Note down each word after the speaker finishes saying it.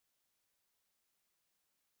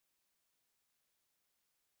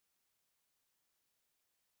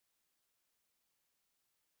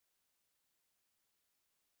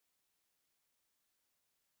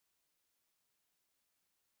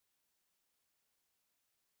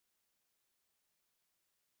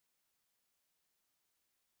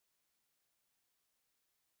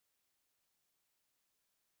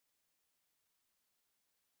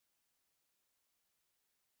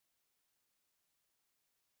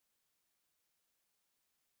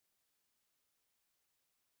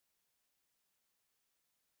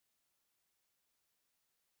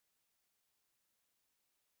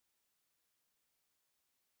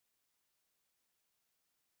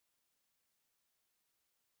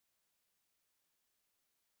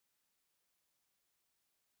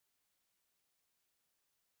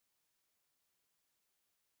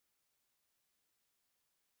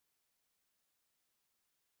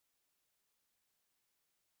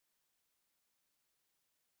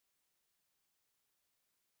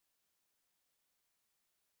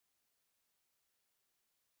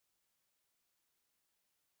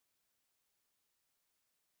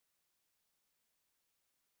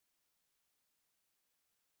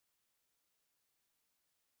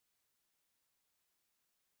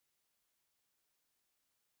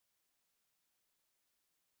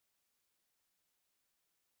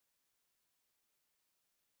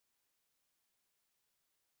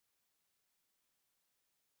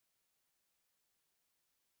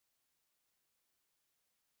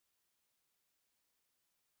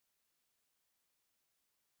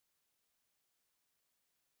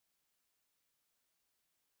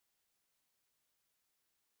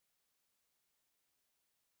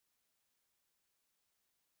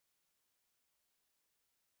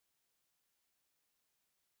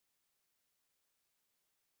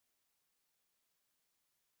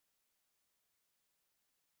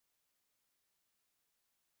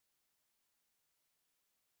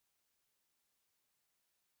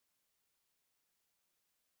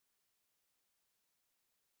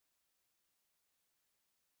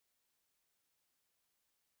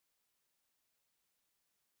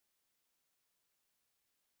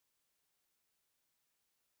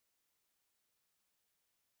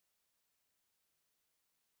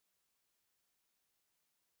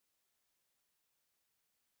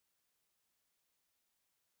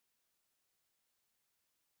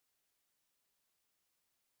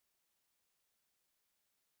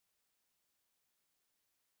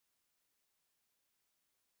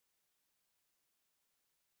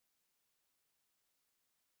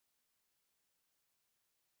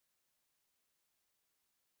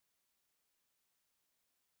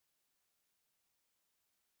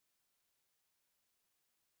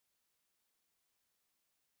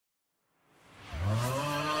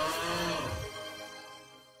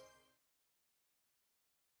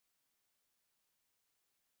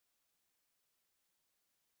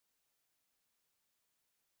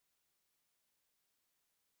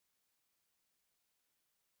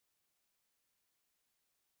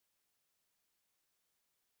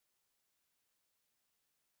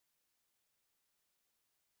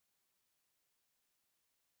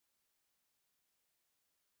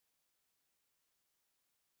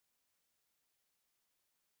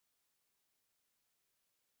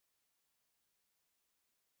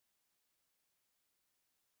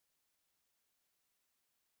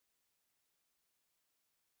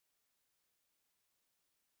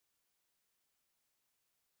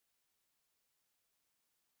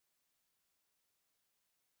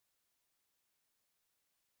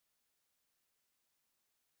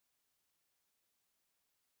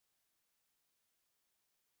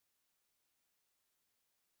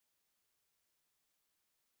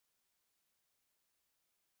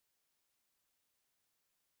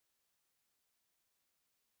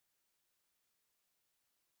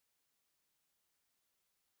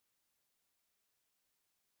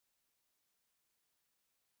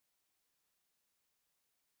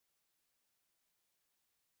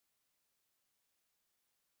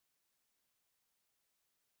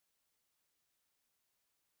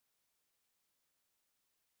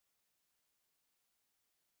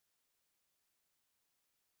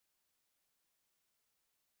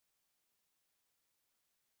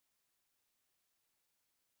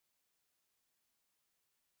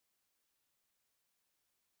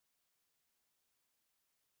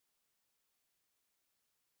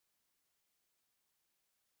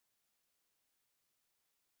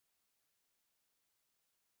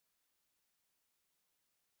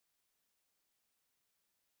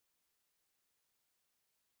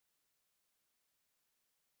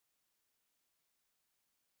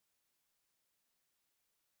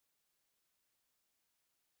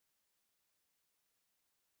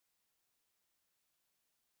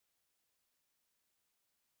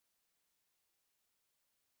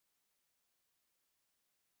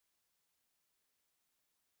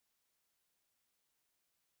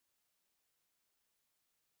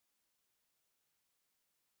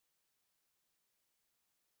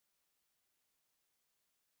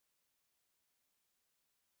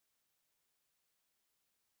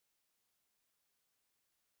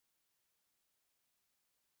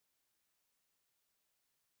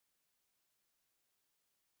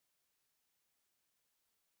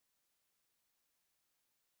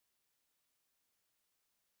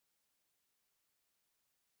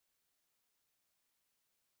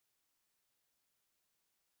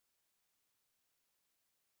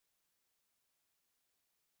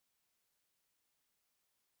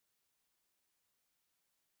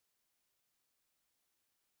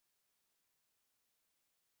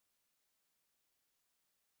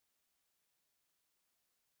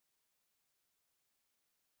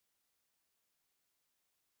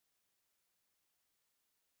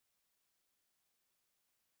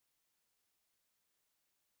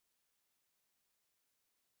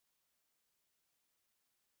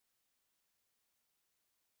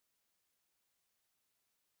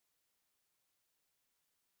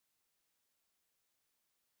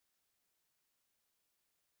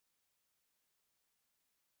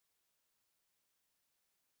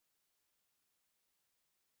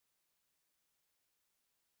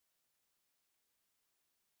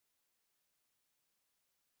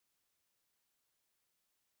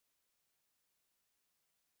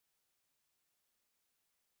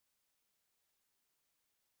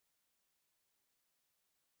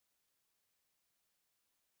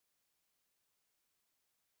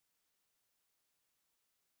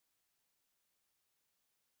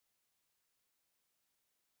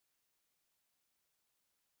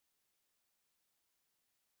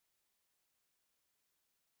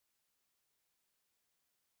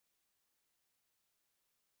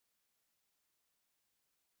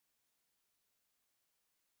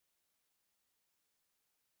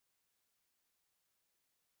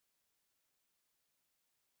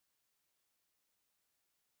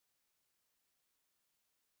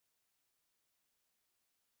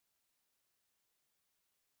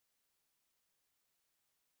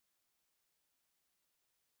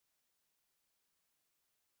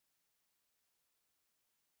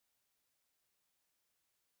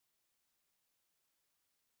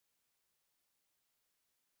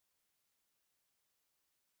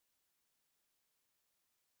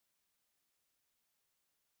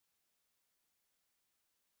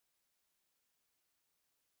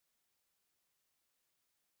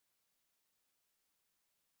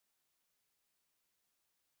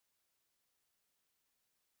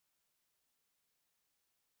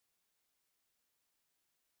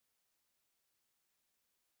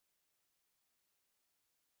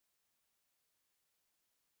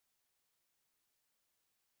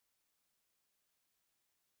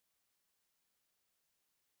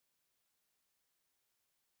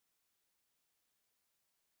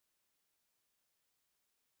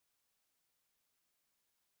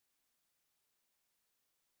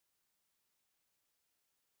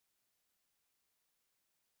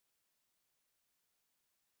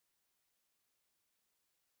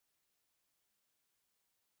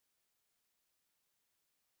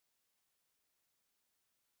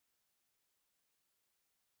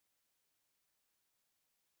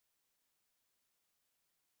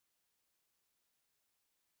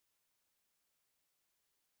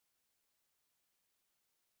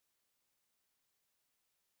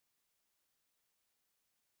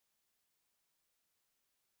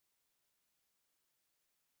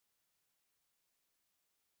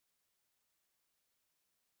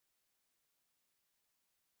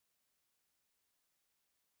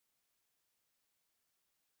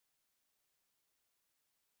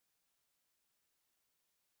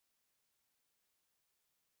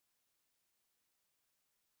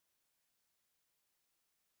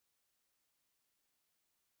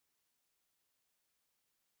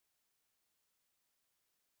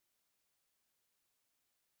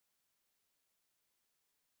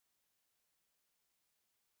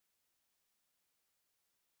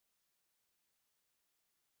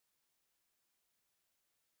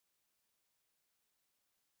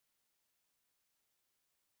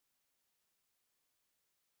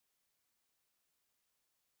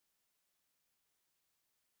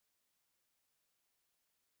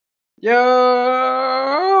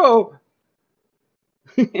Yo!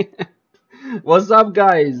 What's up,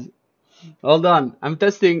 guys? Hold on. I'm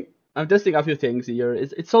testing a few things here.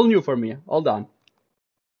 It's all new for me. Hold on.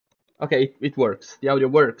 Okay, it works. The audio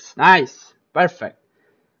works. Nice. Perfect.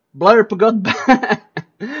 Blurp got bad.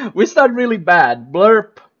 We start really bad.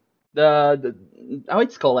 Blurp, the how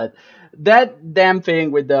it's called, that damn thing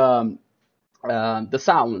with the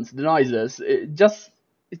sounds, the noises.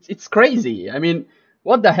 It's crazy. I mean,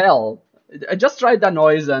 what the hell? I just tried that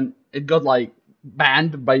noise and it got like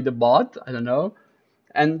banned by the bot. I don't know.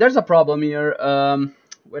 And there's a problem here.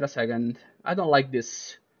 Wait a second. I don't like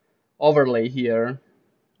this overlay here.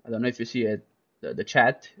 I don't know if you see it. The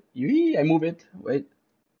chat. Yee, I move it. Wait.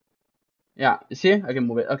 Yeah, you see? I can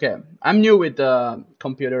move it. Okay. I'm new with the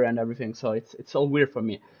computer and everything, so it's all weird for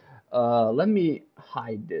me. Let me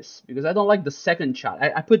hide this because I don't like the second chat.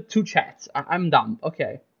 I put two chats. I'm dumb.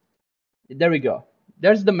 Okay. There we go.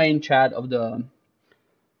 There's the main chat of the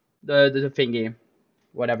thingy.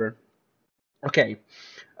 Whatever. Okay.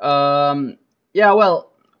 Yeah,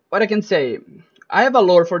 well, what I can say, I have a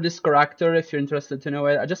lore for this character if you're interested to know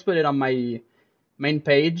it. I just put it on my main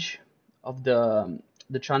page of the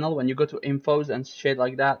channel. When you go to infos and shit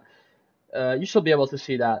like that, you should be able to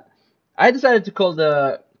see that. I decided to call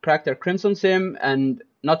the character Crimson Sim and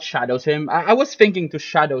not Shadows him. I was thinking to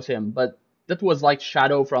Shadows him, but that was like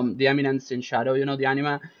Shadow from The Eminence in Shadow, you know, the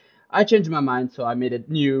anime. I changed my mind, so I made it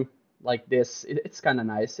new like this. It's kind of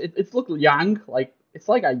nice. It looks young, like it's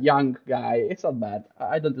like a young guy. It's not bad.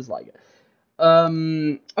 I don't dislike it.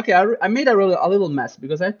 Okay, I made a little mess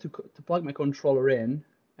because I had to plug my controller in,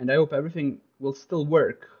 and I hope everything will still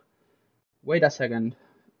work. Wait a second.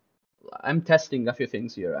 I'm testing a few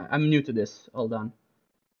things here. I'm new to this. Hold on.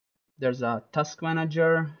 There's a task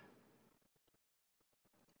manager.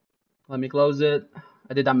 Let me close it.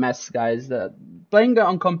 I did a mess, guys. Playing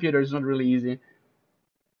on computer is not really easy.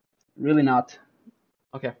 Really not.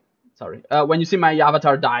 Okay, sorry. When you see my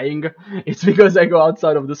avatar dying, it's because I go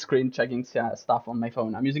outside of the screen checking stuff on my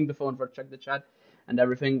phone. I'm using the phone for check the chat and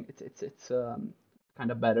everything. It's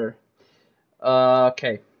kind of better.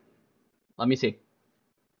 Okay, let me see.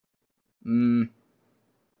 Kind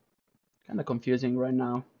of confusing right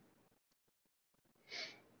now.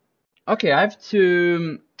 Okay, I have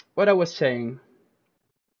to. What I was saying.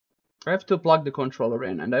 I have to plug the controller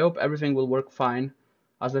in, and I hope everything will work fine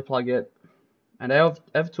as I plug it. And I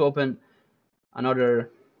have to open another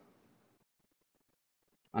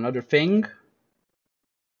thing.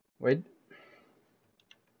 Wait,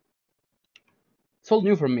 it's all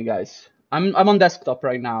new for me, guys. I'm on desktop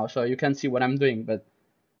right now, so you can see what I'm doing. But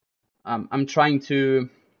I'm trying to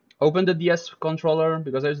open the DS controller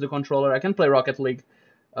because I use the controller. I can play Rocket League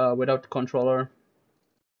without the controller.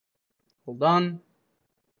 Hold on.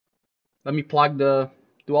 Let me plug the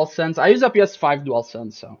DualSense. I use a PS5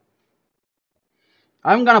 DualSense, so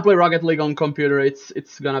I'm gonna play Rocket League on computer.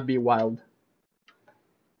 It's gonna be wild.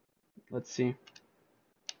 Let's see.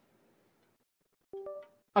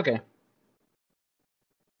 Okay.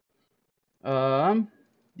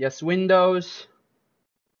 Yes, Windows.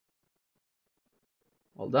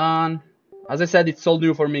 Hold on. As I said, it's all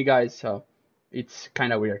new for me, guys, so it's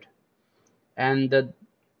kind of weird. And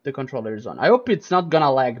the controller is on. I hope it's not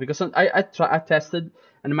gonna lag because I tested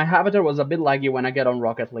and my avatar was a bit laggy when I get on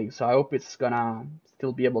Rocket League, so I hope it's gonna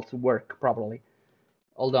still be able to work properly.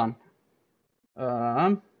 Hold on.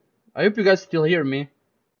 I hope you guys still hear me.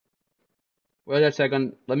 Wait a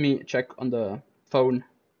second. Let me check on the phone.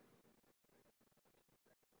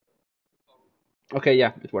 Okay,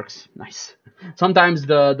 yeah, it works. Nice. Sometimes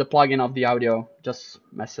the plugin of the audio just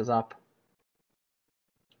messes up.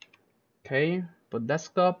 Okay, put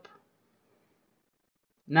desktop.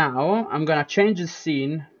 Now I'm gonna change the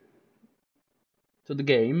scene to the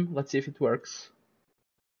game. Let's see if it works.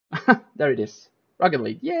 There it is. Rocket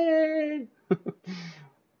League. Yay!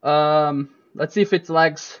 Let's see if it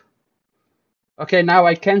lags. Okay, now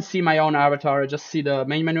I can see my own avatar. I just see the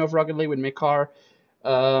main menu of Rocket League with my car.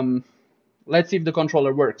 Let's see if the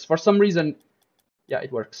controller works. For some reason, yeah,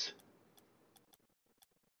 it works.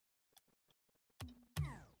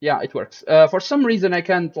 Yeah, it works. For some reason, I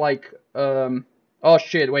can't like. Oh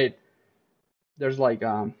shit! Wait. There's like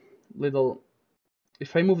a little.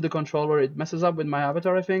 If I move the controller, it messes up with my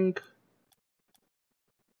avatar, I think.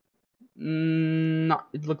 No,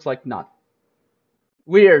 it looks like not.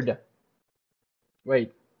 Weird.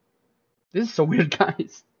 Wait. This is so weird,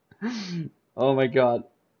 guys. Oh my god.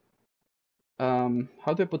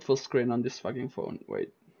 How do I put full screen on this fucking phone?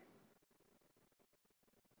 Wait.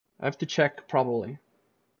 I have to check probably.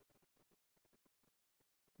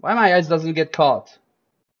 Why my eyes doesn't get caught?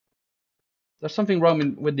 There's something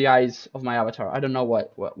wrong with the eyes of my avatar. I don't know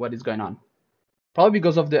what is going on. Probably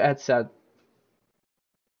because of the headset.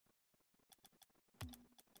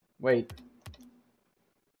 Wait.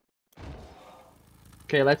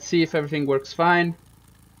 Okay, let's see if everything works fine.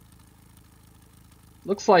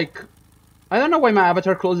 Looks like... I don't know why my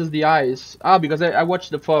avatar closes the eyes. Ah, because I watch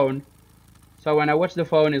the phone. So when I watch the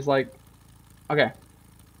phone, it's like... Okay.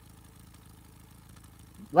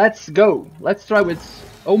 Let's go. Let's try with...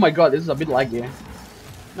 Oh my god, this is a bit laggy.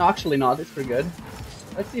 No, actually not. It's pretty good.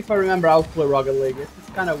 Let's see if I remember how to play Rocket League. It's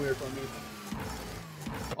kind of weird for me.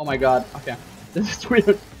 Oh my god. Okay. This is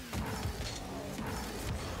weird.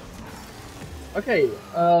 Okay.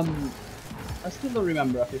 I still don't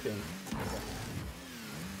remember a few things. Okay.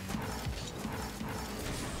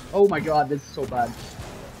 Oh my god, this is so bad.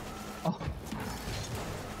 Oh.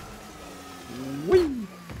 Whee!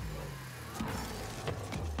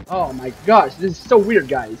 Oh my gosh, this is so weird,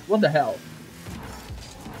 guys. What the hell?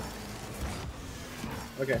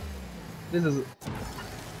 Okay. This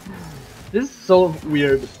is so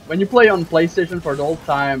weird. When you play on PlayStation for the whole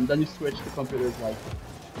time, then you switch to computers, like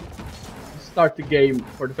you start the game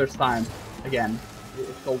for the first time again.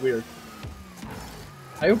 It's so weird.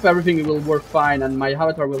 I hope everything will work fine and my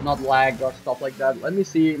avatar will not lag or stuff like that. Let me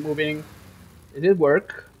see, moving. It did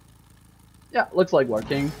work. Yeah, looks like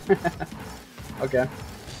working. Okay.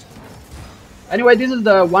 Anyway, this is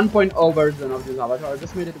the 1.0 version of this avatar. I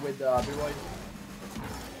just made it with B-Roy,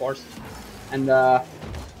 of course. And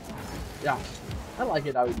yeah, I like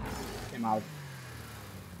it how it came out.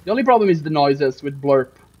 The only problem is the noises with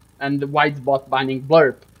blurp and the white spot binding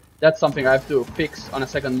blurp. That's something I have to fix on a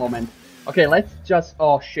second moment. Okay, let's just...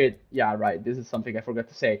 Oh shit, yeah, right, this is something I forgot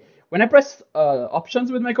to say. When I press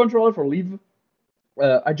options with my controller for leave,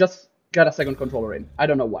 I just got a second controller in. I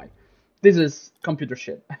don't know why. This is computer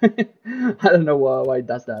shit. I don't know why it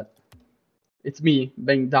does that. It's me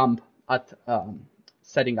being dumb at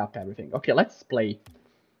setting up everything. Okay, let's play.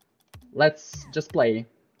 Let's just play.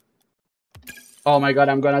 Oh my god,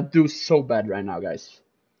 I'm gonna do so bad right now, guys.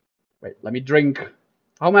 Wait, let me drink.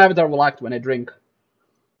 How my avatar will act when I drink.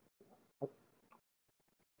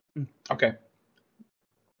 Okay.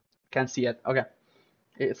 Can't see it. Okay.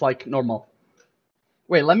 It's like normal.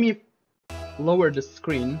 Wait, let me lower the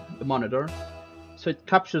screen, the monitor, so it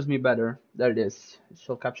captures me better. There it is. It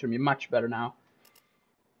shall capture me much better now.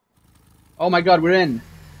 Oh my god, we're in.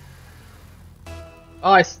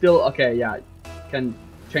 Oh, I still... Okay, yeah. Can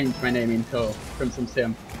change my name into Crimson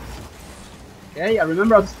Sim. Okay, I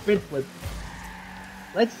remember how to speed flip.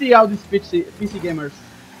 Let's see how these PC gamers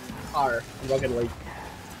are in Rocket League.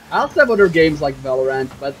 I also have other games like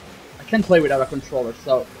Valorant, but I can't play without a controller,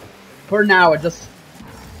 so for now I just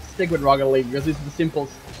stick with Rocket League because it's the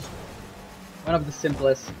simplest, one of the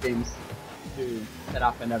simplest games to set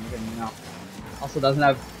up and everything, you know. Also doesn't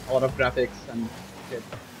have a lot of graphics and shit.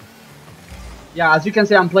 Yeah, as you can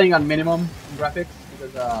see, I'm playing on minimum graphics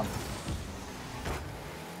because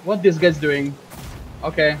what this guy's doing.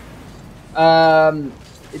 Okay.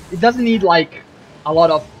 It doesn't need like a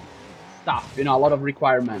lot of stuff, you know, a lot of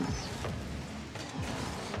requirements.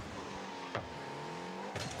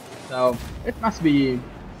 So it must be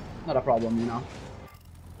not a problem, you know.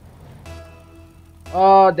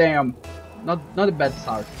 Oh damn, not a bad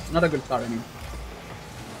start, not a good start. I mean,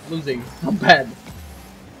 losing, not bad.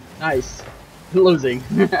 Nice, losing.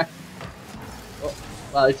 Oh,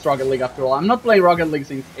 well, it's Rocket League after all. I'm not playing Rocket League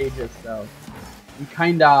since ages, so I'm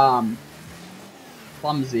kinda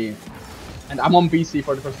clumsy. And I'm on PC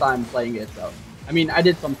for the first time playing it, so... I mean, I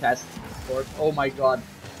did some tests, of course. Oh my god.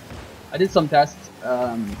 I did some tests,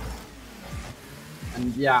 and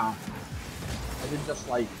yeah. I did just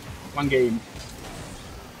like one game.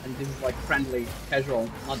 And this is like friendly, casual,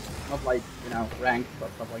 not like, you know, ranked or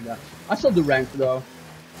stuff like that. I still do ranked though.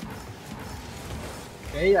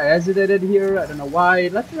 Okay, I hesitated here, I don't know why.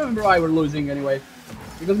 Let's remember why we're losing anyway.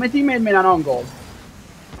 Because my teammate made an own goal.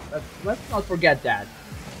 Let's not forget that.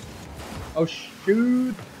 Oh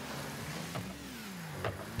shoot!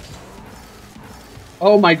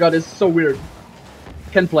 Oh my god, it's so weird.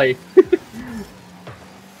 Can't play.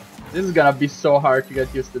 This is gonna be so hard to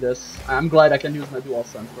get used to this. I'm glad I can use my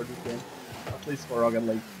DualSense for this game. At least for Rocket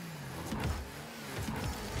League.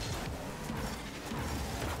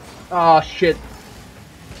 Oh shit.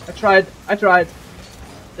 I tried.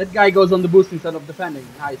 That guy goes on the boost instead of defending.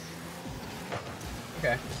 Nice.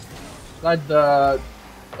 Okay. Glad the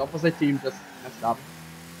opposite team just messed up.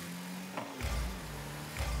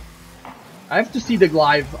 I have to see the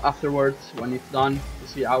live afterwards when it's done to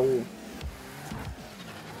see how it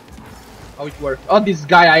works. Oh, this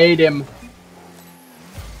guy, I hate him.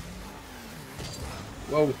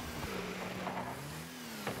 Whoa.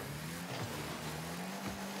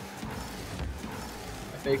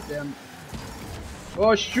 faked him.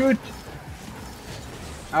 Oh shoot!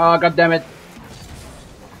 Oh god damn it!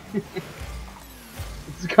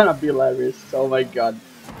 It's gonna be hilarious. Oh my god.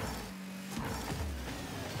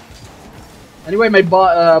 Anyway, my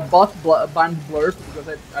bot banned blurb because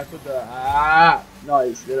I put the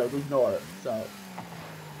noise, you know, to ignore. So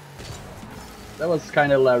that was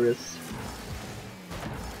kind of hilarious.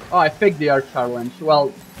 Oh, I faked the art challenge.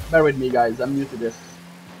 Well, bear with me, guys. I'm new to this.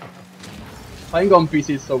 Playing on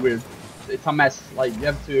PC is so weird. It's a mess. Like you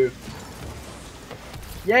have to.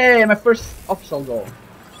 Yay! My first official goal.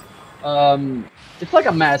 It's like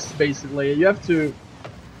a mess basically. You have to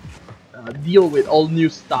deal with all new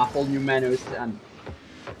stuff, all new menus, and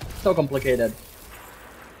so complicated.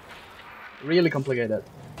 Really complicated.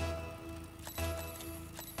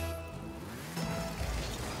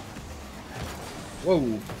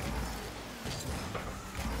 Whoa.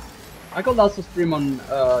 I could also stream on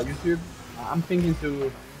YouTube. I'm thinking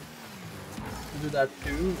to do that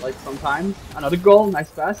too, like sometimes. Another goal,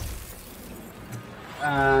 nice pass.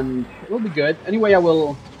 And it will be good. Anyway, I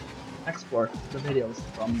will export the videos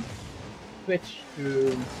from Twitch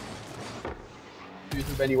to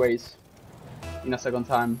YouTube anyways in a second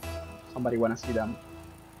time. Somebody wanna see them.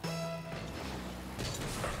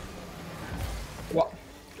 What?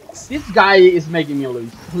 This guy is making me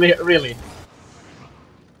lose. Really.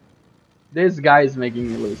 This guy is making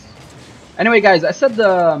me lose. Anyway, guys, I set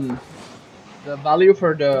the value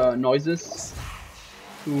for the noises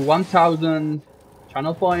to 1000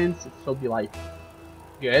 channel points. It should be like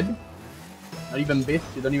good. Not even bits.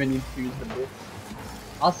 You don't even need to use the bits.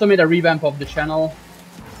 Also made a revamp of the channel.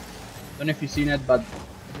 Don't know if you've seen it, but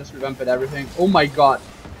I just revamped everything. Oh my god.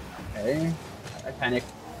 Okay. I panicked.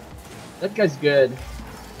 That guy's good.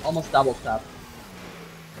 Almost double tap.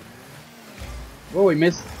 Whoa, he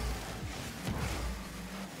missed.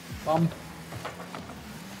 Bump.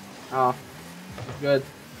 Ah, good.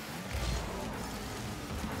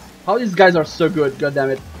 How these guys are so good, god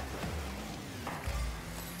damn it.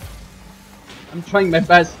 I'm trying my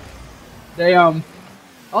best. They oh,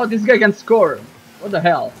 this guy can score. What the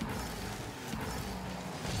hell?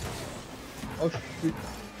 Oh shoot.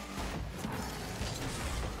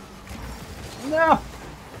 No.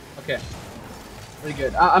 Okay. Very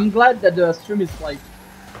good. I'm glad that the stream is like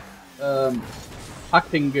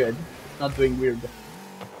acting good. It's not doing weird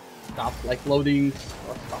stuff like loading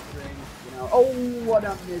or stuttering, you know. Oh, what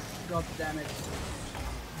a miss! God damn it!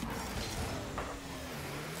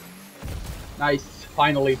 Nice,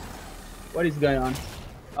 finally. What is going on?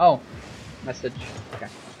 Oh, message. Okay.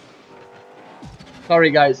 Sorry,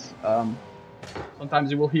 guys.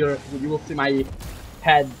 Sometimes you will see my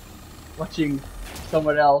head watching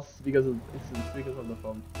somewhere else because it's because of the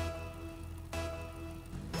phone.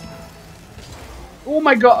 Oh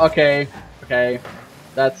my god! Okay, okay.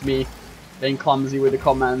 That's me being clumsy with the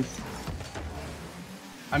commands.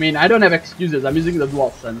 I mean, I don't have excuses. I'm using the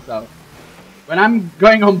DualSense, so when I'm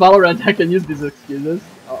going on Valorant, I can use these excuses.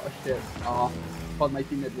 Oh shit! Oh, I thought my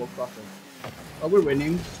teammate will cross it. But we're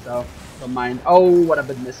winning, so don't mind. Oh, what a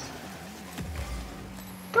bad miss!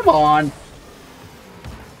 Come on!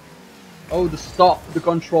 Oh, the stop, the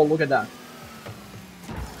control. Look at that.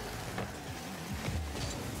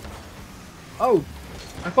 Oh,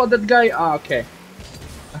 I thought that guy. Ah, okay.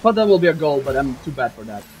 I thought that will be a goal, but I'm too bad for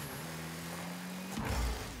that.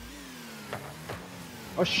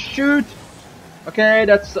 Oh shoot! Okay,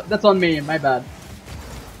 that's on me. My bad.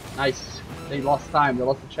 Nice. They lost time. They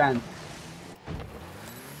lost a chance.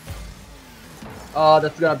 Oh,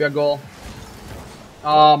 that's gonna be a goal.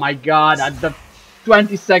 Oh my god! At the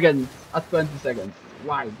 20 seconds. At 20 seconds.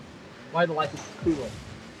 Why? Why the life is cruel?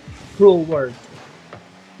 Cruel word.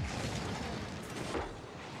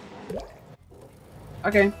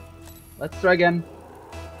 Okay. Let's try again.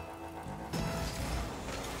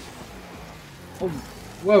 Oh,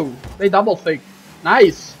 whoa! They double fake.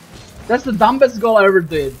 Nice. That's the dumbest goal I ever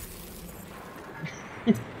did.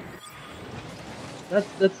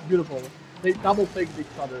 that's beautiful. They double faked each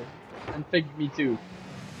other and faked me too.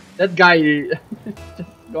 That guy just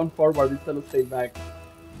gone forward instead of staying back.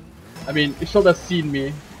 I mean, he should have seen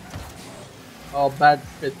me. Oh, bad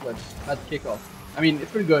spit flip, bad kickoff. I mean,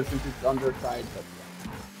 it's pretty good since it's underside, but.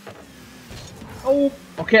 Oh,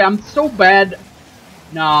 okay, I'm so bad.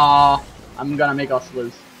 Nah, I'm gonna make us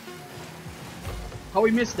lose. How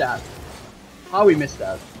we missed that? How we missed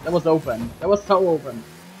that? That was open. That was so open.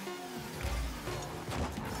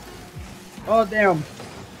 Oh, damn.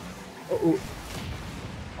 Uh-oh.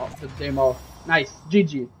 Oh, the demo. Nice.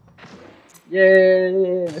 GG.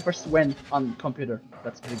 Yay. I first win on computer.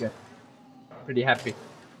 That's pretty good. Pretty happy.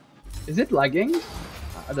 Is it lagging?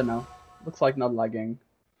 I don't know. Looks like not lagging.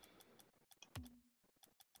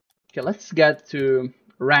 Okay, let's get to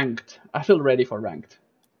ranked. I feel ready for ranked.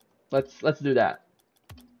 Let's do that.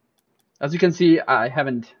 As you can see, I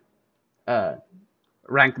haven't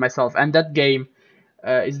ranked myself, and that game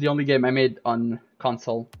is the only game I made on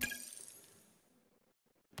console.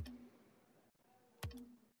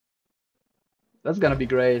 That's gonna be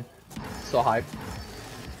great. So hyped.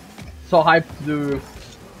 So hyped to do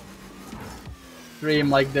stream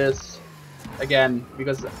like this again,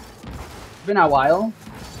 because it's been a while,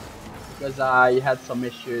 because I had some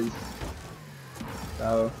issues.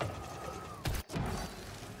 So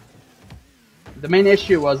the main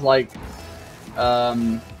issue was like,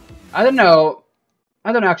 I don't know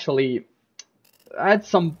actually. I had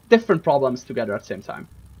some different problems together at the same time,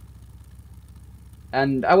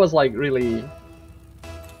 and I was like really,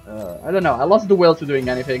 I don't know. I lost the will to doing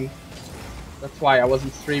anything. That's why I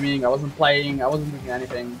wasn't streaming, I wasn't playing, I wasn't doing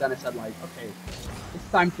anything. Then I said like, okay, it's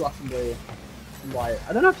time to assembly.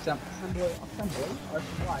 I don't know if assembly or assembly. Oh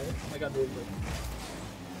my god,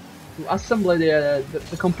 to assemble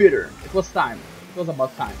the computer. It was time. It was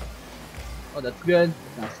about time. Oh, that's good.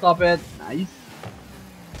 Now stop it. Nice.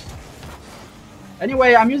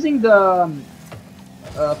 Anyway, I'm using the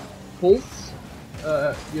Pulse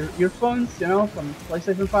earphones, you know, from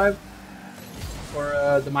PlayStation 5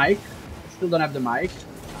 for the mic. Still don't have the mic.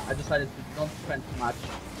 I decided to don't spend too much,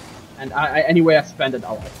 and anyway I spent it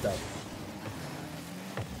a lot. So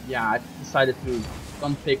yeah, I decided to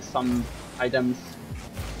don't pick some items.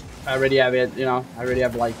 I already have it, you know. I already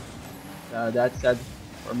have like that set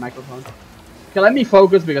for microphone. Okay, let me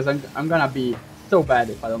focus because I'm gonna be so bad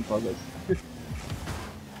if I don't focus.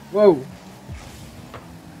 Whoa.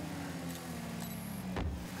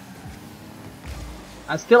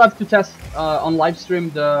 I still have to test on live stream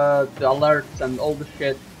the alerts and all the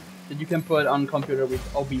shit that you can put on computer with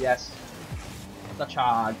OBS.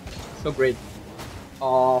 So great.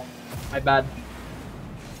 Oh, my bad.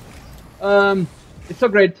 It's so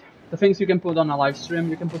great. The things you can put on a live stream,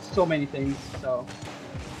 you can put so many things. So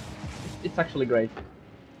it's actually great.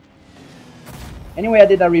 Anyway, I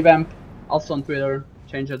did a revamp also on Twitter.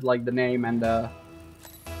 Changed like the name and the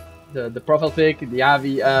profile pic, the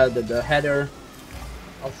AVI, the header.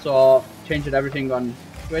 Also changed everything on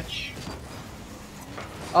Twitch.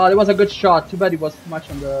 Oh, it was a good shot. Too bad it was too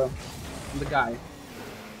much on the guy.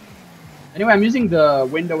 Anyway, I'm using the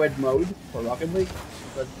window edge mode for Rocket League,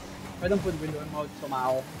 because if I don't put window edge mode,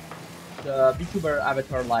 somehow the VTuber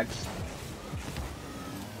avatar lags.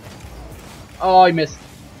 Oh, I missed.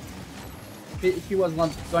 If he was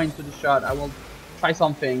not going to the shot, I will try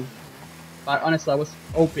something. But honestly, I was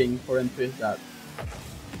hoping for him to hit that.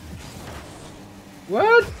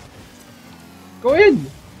 What? Go in!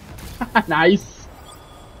 Nice!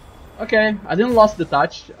 Okay, I didn't lose the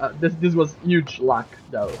touch. This was huge luck,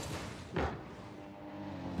 though.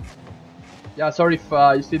 Yeah, sorry if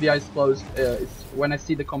you see the eyes closed. It's when I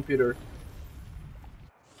see the computer.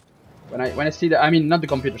 When I see the, I mean not the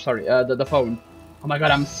computer. Sorry, the phone. Oh my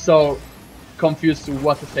god, I'm so confused to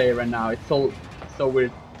what to say right now. It's so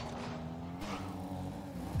weird.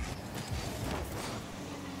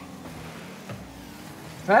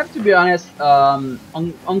 If I have to be honest, on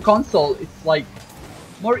console it's like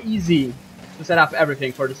more easy to set up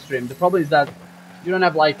everything for the stream. The problem is that you don't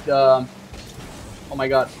have like the, oh my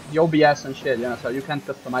god, the OBS and shit, you know, so you can't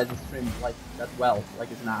customize the stream like that well,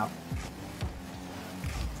 like it's now.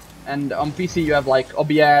 And on PC you have like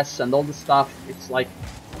OBS and all the stuff. It's like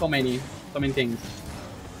so many things.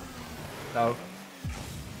 So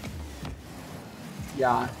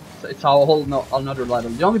yeah, it's a whole another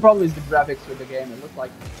level. The only problem is the graphics with the game. It looks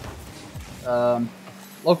like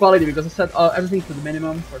low quality because I set everything to the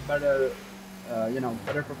minimum for better, you know,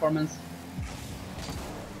 better performance.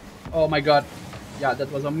 Oh my god, yeah,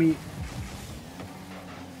 that was on me.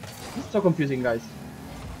 It's so confusing, guys.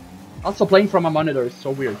 Also, playing from a monitor is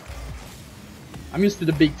so weird. I'm used to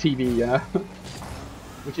the big TV, you know,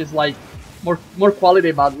 which is like more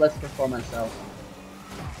quality but less performance. So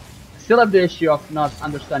still have the issue of not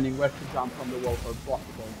understanding where to jump from the wall for block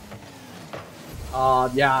the ball.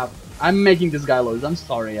 Yeah, I'm making this guy lose. I'm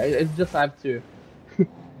sorry. I just have to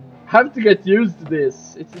have to get used to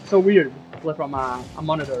this. It's so weird to play from a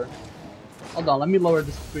monitor. Hold on, let me lower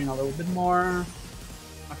the screen a little bit more.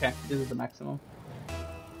 Okay, this is the maximum.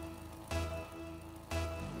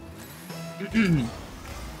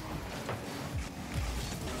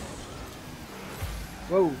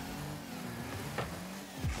 Whoa.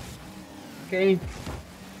 Okay.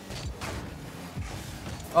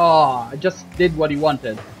 Oh, I just did what he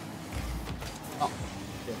wanted. Oh,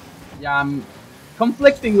 shit. Yeah, I'm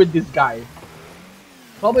conflicting with this guy.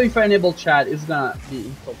 Probably if I enable chat, it's gonna be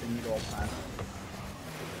insulting me the whole time.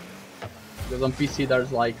 Because on PC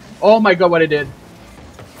there's like, oh my god, what I did.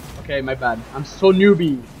 Okay, my bad. I'm so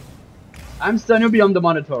newbie. I'm so newbie on the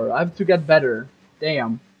monitor. I have to get better.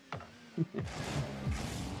 Damn.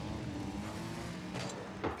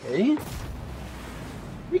 Okay.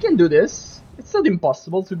 We can do this. It's not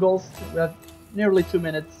impossible to goals. We have nearly 2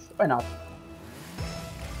 minutes. Why not?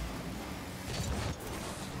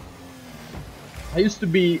 I used to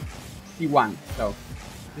be C1, so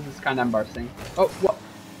this is kind of embarrassing. Oh, what?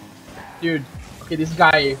 Dude. Okay, this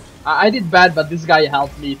guy. I did bad, but this guy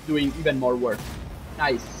helped me doing even more work.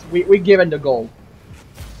 Nice. We given the goal.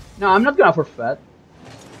 No, I'm not gonna forfeit.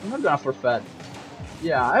 I'm not gonna forfeit.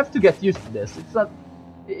 Yeah, I have to get used to this.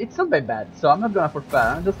 It's not my bad, so I'm not gonna forfeit.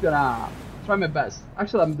 I'm just gonna try my best.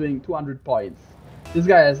 Actually, I'm doing 200 points. This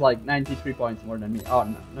guy has like 93 points more than me. Oh,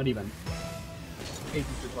 no, not even.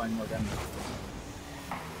 83 points more than me.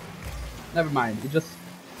 Never mind. He just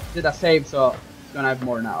did a save, so he's gonna have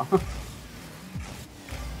more now.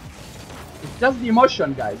 It's just the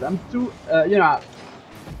emotion, guys. I'm too, you know,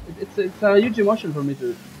 it's a huge emotion for me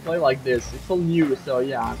to play like this. It's all new, so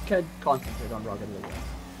yeah, I can't concentrate on Rocket League.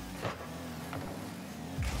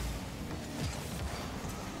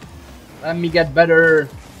 Let me get better,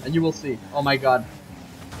 and you will see. Oh my god.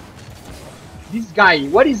 This guy,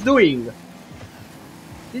 what he's doing?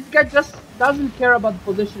 This guy just doesn't care about the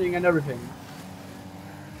positioning and everything.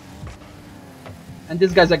 And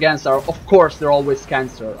these guys against are, of course, they're always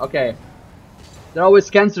cancer. Okay. They're always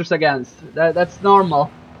cancers against. That's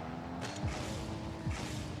normal.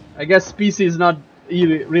 I guess PC is not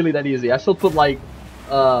really that easy. I should put like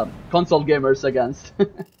console gamers against.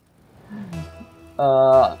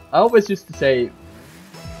 I always used to say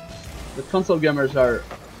that console gamers are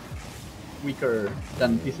weaker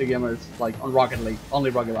than PC gamers, like on Rocket League, only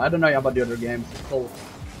Rocket League. I don't know about the other games. It's all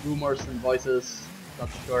rumors and voices. Not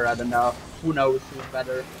sure. I don't know. Who knows who's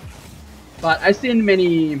better? But I've seen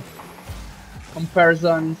many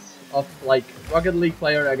comparisons of like Rocket League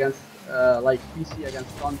player against like PC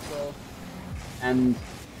against console, and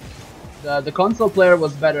the console player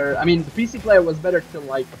was better. I mean, the PC player was better till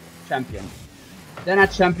like champion. Then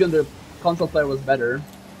at champion, the console player was better.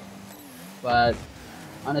 But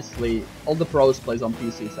honestly, all the pros plays on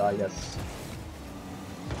PC, so I guess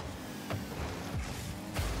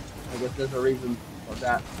there's a reason for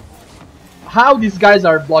that. How these guys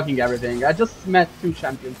are blocking everything? I just met 2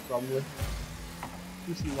 champions probably.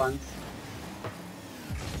 2 C1s.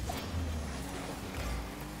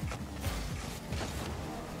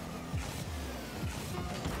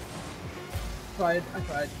 I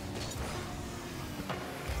tried.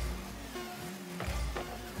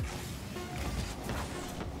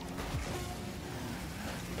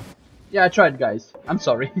 Yeah, I tried, guys. I'm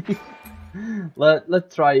sorry.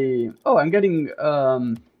 Let's try. Oh, I'm getting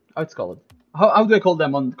how it's called. How do I call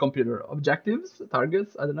them on the computer? Objectives,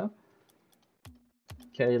 targets. I don't know.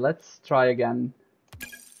 Okay, let's try again.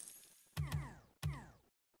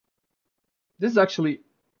 This is actually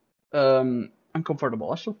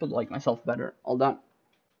uncomfortable. I should put like myself better. Hold on.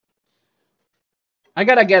 I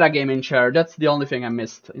gotta get a gaming chair. That's the only thing I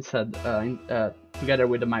missed instead. Together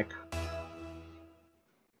with the mic.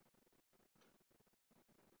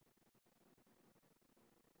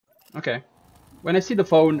 Okay. When I see the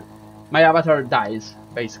phone, my avatar dies,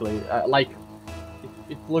 basically. Like,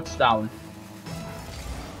 it looks down.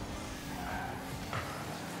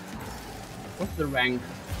 What's the rank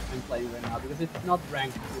I'm playing right now? Because it's not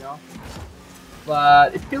ranked, you know?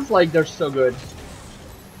 But it feels like they're so good.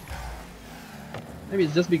 Maybe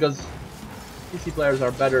it's just because PC players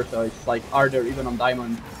are better, so it's like harder even on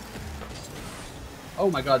Diamond. Oh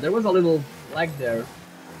my god, there was a little lag there.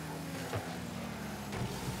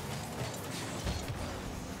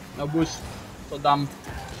 No boost. So dumb.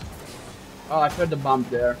 Oh, I heard the bump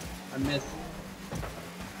there. I missed.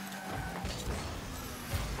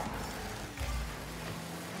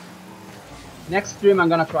 Next stream I'm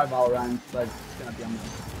gonna try Valorant, but it's gonna be a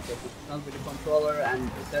mess. Because it's not with the controller and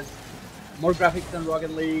it has more graphics than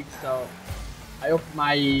Rocket League, so I hope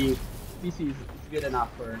my PC is good enough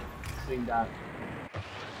for doing that.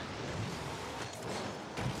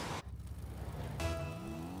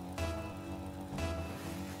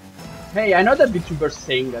 Hey, I know that VTubers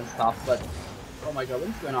sing and stuff, but oh my god, what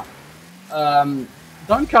is going on?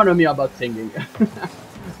 Don't count on me about singing.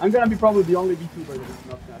 I'm gonna be probably the only VTuber that is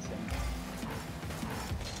not gonna sing.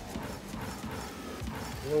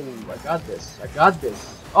 Oh, I got this. I got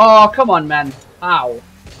this. Oh, come on, man. How?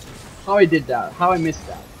 How I did that? How I missed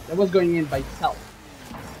that? That was going in by itself.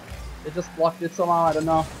 They just blocked it somehow, I don't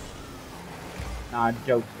know. Nah,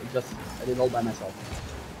 joke. I did all by myself.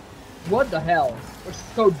 What the hell? We're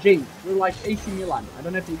so jinxed. We're like AC Milan. I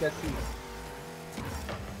don't know if you guys see it.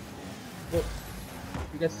 Well,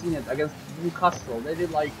 you guys seen it against Newcastle. They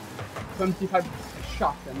did like 25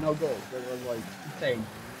 shots and no goals. That was like insane.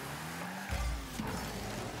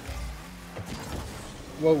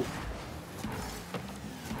 Whoa.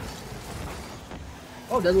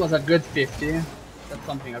 Oh, that was a good 50. That's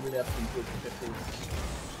something I really have to improve to 50.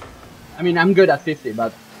 I mean, I'm good at 50,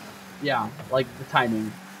 but yeah, like the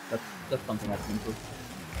timing. That's something I have to improve.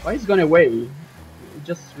 Why is he going away? He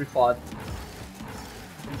just refought.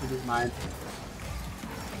 Into his mind.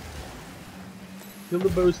 Kill the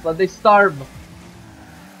boost, but they starve.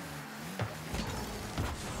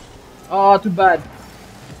 Oh, too bad.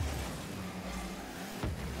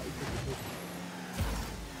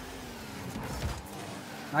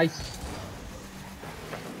 Nice.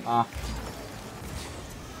 Ah.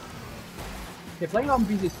 Okay, playing on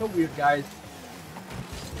PC is so weird, guys.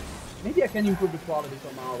 Maybe I can improve the quality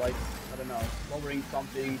somehow, like, I don't know, lowering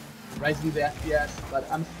something, raising the FPS, but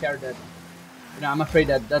I'm scared that, you know, I'm afraid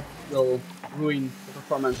that that will ruin the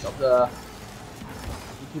performance of the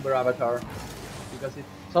VTuber avatar, because it's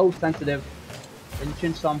so sensitive. When you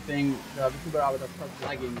change something, the VTuber avatar starts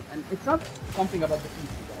lagging, and it's not something about the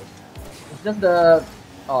PC, guys. It's just the...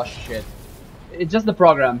 oh shit. It's just the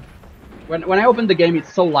program. When I open the game,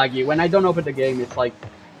 it's so laggy. When I don't open the game, it's like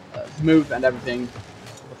smooth and everything.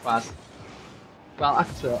 So fast. Well,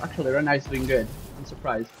 actually, Rena is doing good. I'm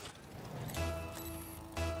surprised.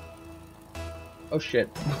 Oh shit.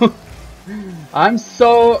 I'm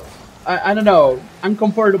so... I don't know. I'm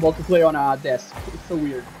comfortable to play on a desk. It's so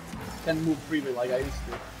weird. Can't move freely like I used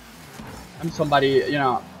to. I'm somebody, you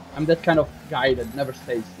know, I'm that kind of guy that never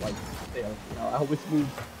stays like still. You know, I always move.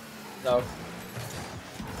 So...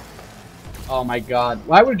 oh my god.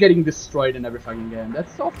 Why we're getting destroyed in every fucking game?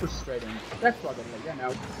 That's so frustrating. That's probably, yeah,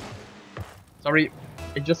 no. Sorry,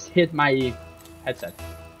 it just hit my headset.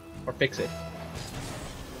 Or fix it.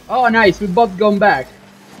 Oh, nice. We both gone back.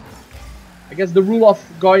 I guess the rule of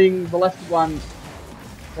going the left one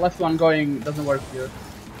going doesn't work here.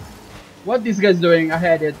 What this guy's doing? I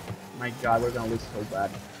had it. My god, we're gonna lose so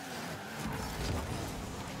bad.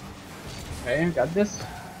 Okay, got this.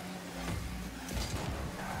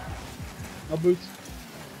 No boots.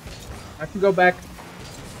 I have to go back.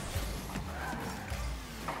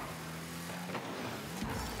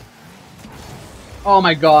 Oh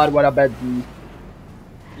my god, what a bad D.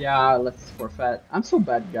 Yeah, let's forfeit. I'm so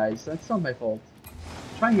bad, guys. That's not my fault.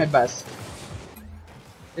 I'm trying my best.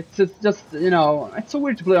 It's just, you know, it's so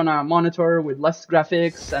weird to play on a monitor with less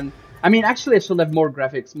graphics, and I mean, actually I should have more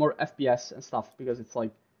graphics, more FPS and stuff, because it's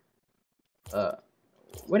like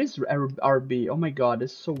what is RB? Oh my god,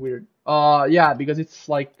 it's so weird. Yeah, because it's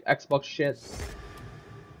like Xbox shit.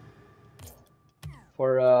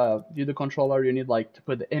 For view the controller, you need like to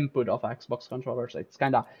put the input of Xbox controller, so it's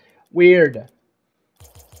kinda weird.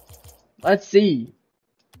 Let's see.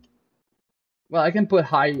 Well, I can put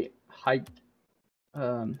high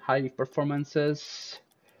performances,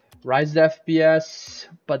 rise the FPS,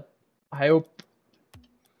 but I hope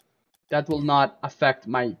that will not affect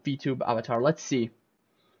my VTube avatar. Let's see.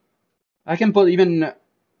 I can put even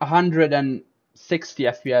 160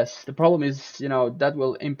 FPS. The problem is, you know, that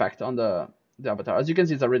will impact on the avatar. As you can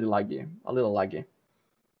see, it's already laggy, a little laggy.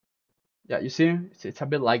 Yeah, you see, it's a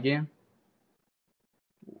bit laggy.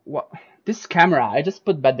 What? This camera, I just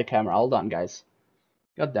put back the camera. Hold on, guys.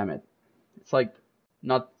 God damn it. It's like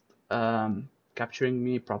not capturing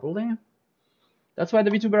me properly. That's why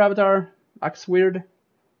the VTuber avatar acts weird.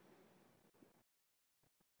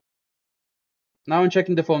 Now I'm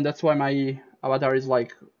checking the phone. That's why my avatar is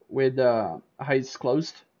like with eyes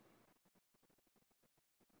closed.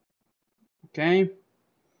 Okay.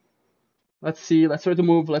 Let's see. Let's try to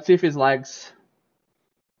move. Let's see if it lags.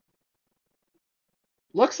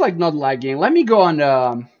 Looks like not lagging. Let me go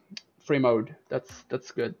on free mode.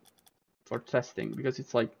 That's good for testing, because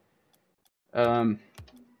it's like in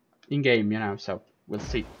game, you know. So we'll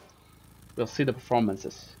see. We'll see the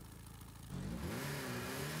performances.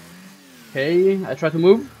 Okay, I try to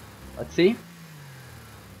move. Let's see.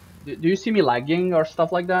 Do you see me lagging or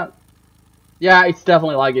stuff like that? Yeah, it's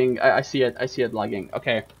definitely lagging. I see it. I see it lagging.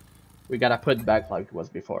 Okay, we gotta put back like it was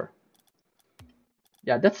before.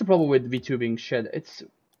 Yeah, that's the problem with VTubing shit. It's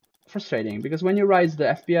frustrating because when you raise the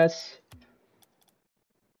FPS,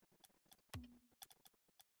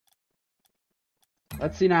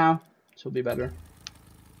 let's see now. This will be better.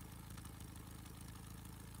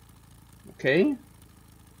 Okay.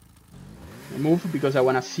 I move because I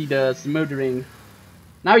wanna see the smothering.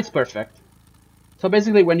 Now it's perfect. So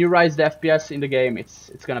basically, when you raise the FPS in the game, it's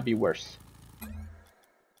gonna be worse.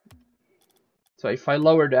 So if I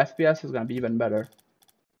lower the FPS, it's gonna be even better.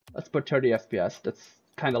 Let's put 30 FPS. That's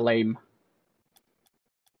kind of lame.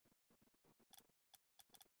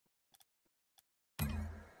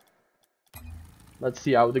 Let's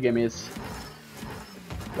see how the game is.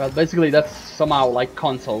 Well, basically that's somehow like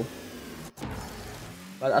console.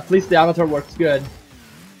 But at least the avatar works good.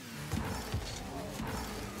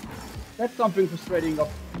 That's something frustrating of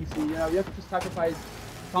PC, you know, you have to sacrifice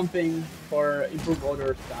something for improve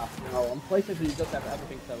other stuff, you know. On PlayStation you just have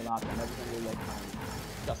everything set up and everything will work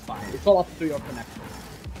fine. Just fine. It's all up to your connection.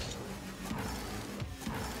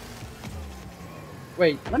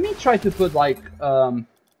 Wait, let me try to put like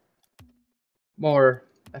more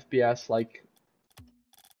FPS like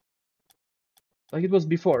it was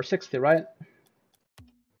before, 60, right?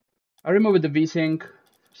 I removed the VSync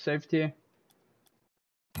safety.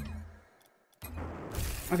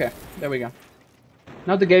 Okay, there we go.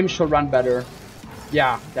 Now the game should run better.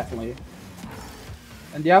 Yeah, definitely.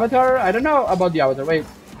 And the avatar, I don't know about the avatar. Wait,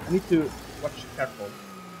 I need to watch careful.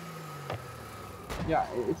 Yeah,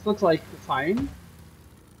 it looks like fine.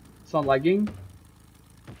 It's not lagging.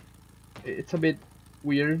 It's a bit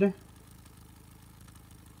weird.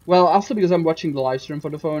 Well, also because I'm watching the live stream for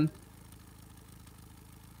the phone.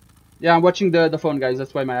 Yeah, I'm watching the phone, guys.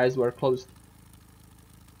 That's why my eyes were closed.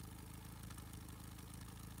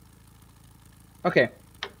 Okay.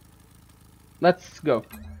 Let's go.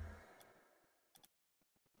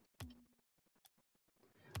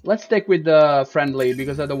 Let's stick with the friendly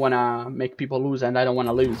because I don't want to make people lose and I don't want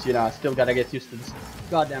to lose. You know, I still gotta get used to this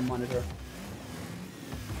goddamn monitor.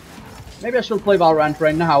 Maybe I should play Valorant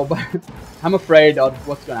right now, but I'm afraid of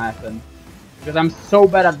what's gonna happen. Because I'm so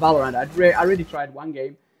bad at Valorant. I already tried one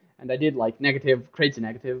game and I did like negative, crazy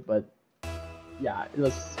negative, but yeah, it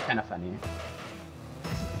was kind of funny.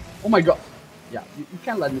 Oh my god. Yeah, you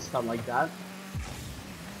can't let me start like that.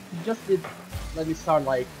 You just did let me start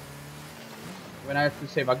like when I have to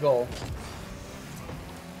save a goal.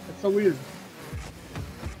 That's so weird.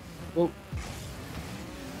 Well,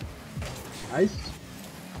 nice.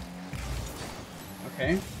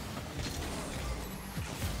 Okay.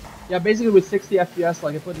 Yeah, basically with 60 FPS,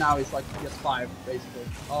 like I put now, it's like PS5, basically.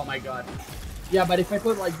 Oh my god. Yeah, but if I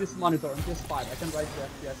put like this monitor on PS5, I can raise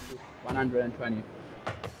the FPS to 120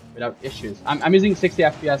 without issues. I'm using 60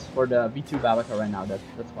 FPS for the VTuber avatar right now. That's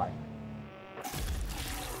why.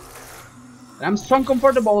 And I'm so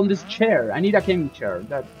uncomfortable on this chair. I need a gaming chair.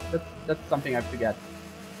 That's something I have to get.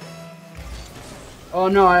 Oh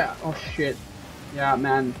no! Oh shit. Yeah,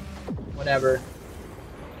 man. Whatever.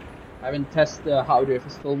 I haven't tested the audio if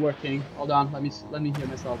it's still working. Hold on. Let me hear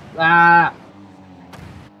myself. Ah.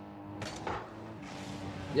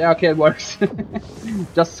 Yeah, okay, it works.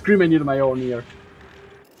 Just screaming into my own ear.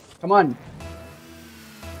 Come on.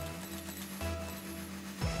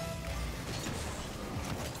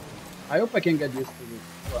 I hope I can get used to this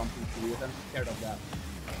from PC, because I'm scared of that.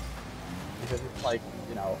 Because it's like,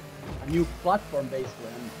 you know, a new platform basically,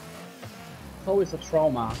 and it's always a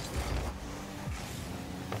trauma.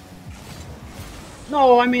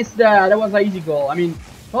 No, I missed that. That was an easy goal. I mean,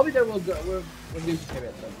 probably there was we're going to save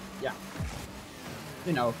it, but yeah.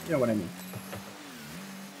 You know what I mean.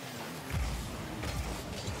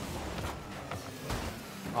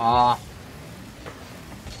 Ah.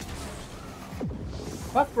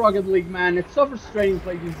 Fuck Rocket League, man. It's so frustrating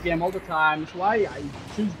playing this game all the time. It's why I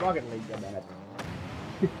choose Rocket League, damn it.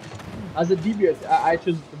 As a debut, I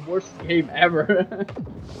choose the worst game ever.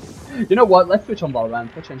 You know what? Let's switch on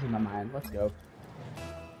Valorant. We're changing my mind. Let's go.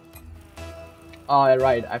 Oh, yeah,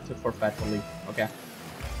 right. I have to forfeit for League. Okay.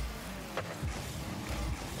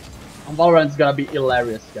 On Valorant, it's gonna be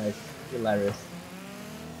hilarious, guys. Hilarious.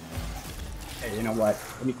 Hey, you know what?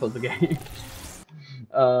 Let me close the game.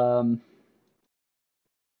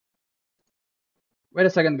 Wait a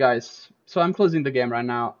second, guys. So I'm closing the game right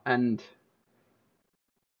now, and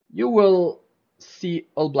you will see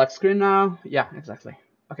all black screen now. Yeah, exactly.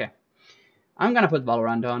 Okay. I'm gonna put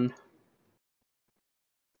Valorant on.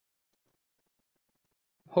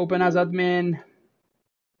 Open as admin.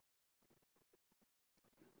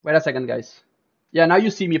 Wait a second, guys. Yeah, now you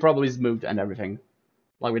see me probably moved and everything.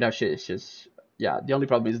 Like without shit, it's just... Yeah, the only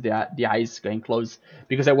problem is the eyes going closed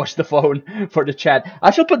because I watched the phone for the chat. I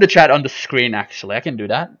should put the chat on the screen, actually. I can do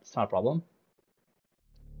that. It's not a problem.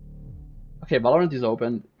 Okay, Valorant is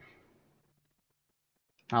open.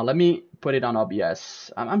 Now let me put it on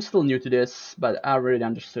OBS. I'm still new to this, but I already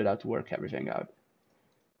understood how to work everything out.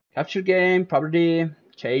 Capture game, property,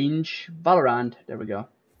 change, Valorant. There we go.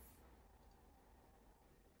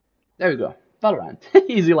 There we go. Valorant.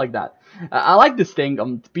 Easy like that. I like this thing.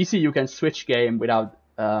 On PC, you can switch game without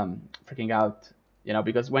freaking out. You know,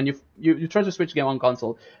 because when you try to switch game on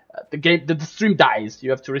console, the stream dies.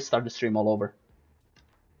 You have to restart the stream all over.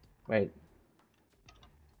 Wait.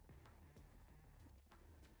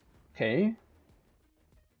 Okay.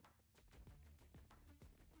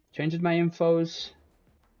 Changed my infos.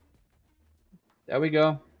 There we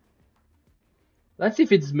go. Let's see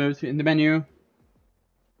if it's smooth in the menu.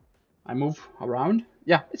 I move around.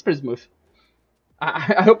 Yeah, it's pretty smooth.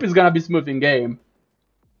 I hope it's gonna be smooth in game.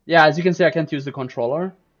 Yeah, as you can see, I can't use the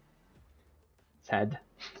controller. Sad.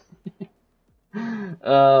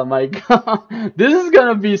 Oh my god. This is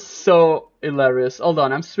gonna be so hilarious. Hold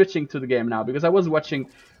on, I'm switching to the game now because I was watching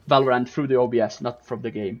Valorant through the OBS, not from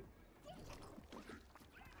the game.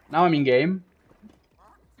 Now I'm in game.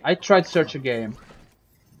 I tried search a game.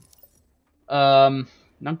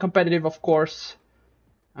 Non-competitive, of course.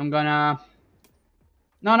 I'm gonna...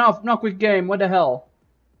 No, quick game. What the hell?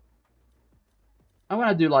 I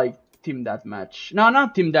wanna do like team deathmatch. No,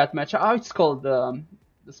 not team deathmatch. How it's called? The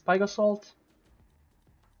Spike Assault?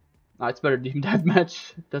 No, it's better team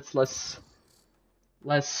deathmatch. That's less,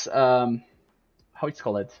 how it's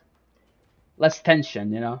called? Less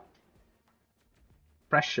tension, you know?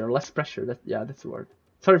 Pressure, less pressure. Yeah, that's the word.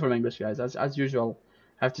 Sorry for my English, guys. As usual,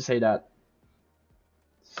 I have to say that.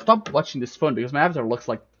 Stop watching this phone because my avatar looks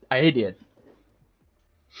like an idiot.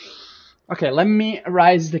 Okay, let me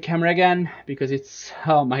raise the camera again because it's...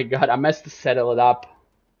 Oh my god, I messed to settle it up.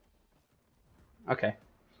 Okay.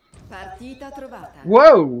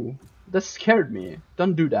 Whoa! That scared me.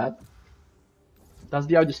 Don't do that. Does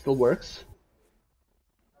the audio still works?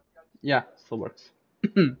 Yeah, still works.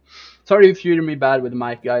 Sorry if you hear me bad with the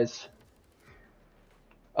mic, guys.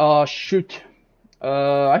 Oh, shoot.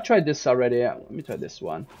 I tried this already. Let me try this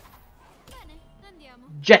one.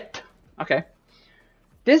 Jet! Okay.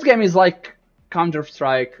 This game is like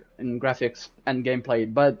Counter-Strike in graphics and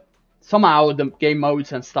gameplay, but somehow the game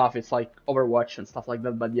modes and stuff, it's like Overwatch and stuff like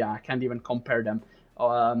that, but yeah, I can't even compare them.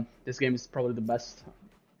 This game is probably the best.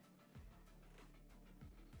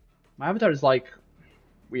 My avatar is like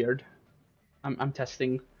weird. I'm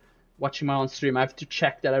testing, watching my own stream. I have to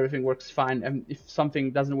check that everything works fine, and if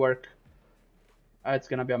something doesn't work, it's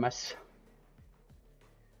gonna be a mess.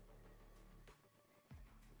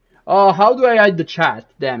 Oh, how do I hide the chat?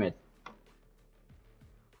 Damn it.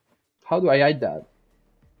 How do I hide that?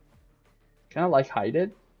 Can I like hide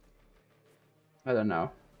it? I don't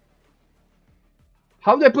know.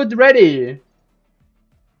 How do I put ready?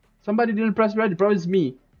 Somebody didn't press ready. Probably it's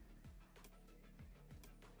me.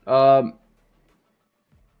 Don't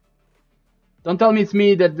tell me it's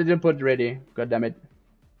me that didn't put ready. God damn it.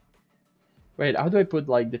 Wait, how do I put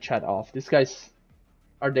like the chat off? These guys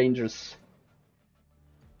are dangerous.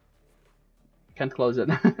 Can't close it.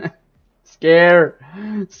 Scare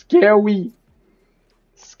we.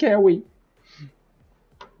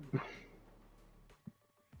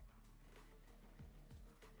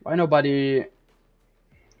 Why nobody,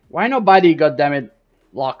 goddammit,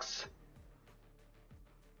 locks?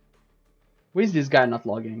 Who is this guy not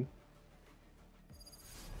logging?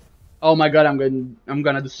 Oh my god, I'm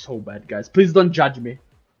gonna do so bad, guys. Please don't judge me.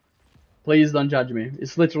 Please don't judge me.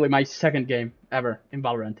 It's literally my second game ever in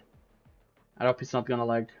Valorant. I hope it's not gonna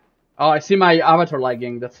lag. Oh, I see my avatar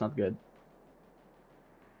lagging. That's not good.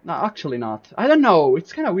 No, actually not. I don't know.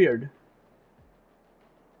 It's kind of weird.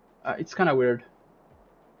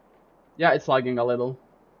 Yeah, it's lagging a little.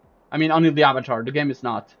 I mean, only the avatar. The game is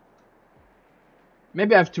not.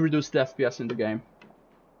 Maybe I have to reduce the FPS in the game.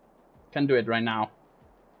 Can do it right now.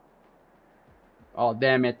 Oh,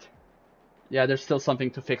 damn it. Yeah, there's still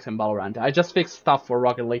something to fix in Valorant. I just fixed stuff for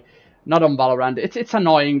Rocket League. Not on Valorant. It's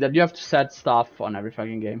annoying that you have to set stuff on every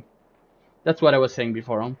fucking game. That's what I was saying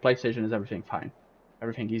before. On PlayStation is everything fine.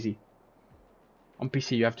 Everything easy. On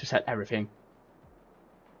PC you have to set everything.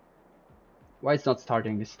 Why it's not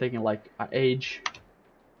starting? It's taking like an age.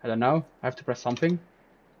 I don't know. I have to press something.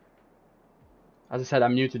 As I said,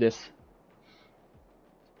 I'm new to this.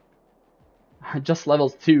 Just level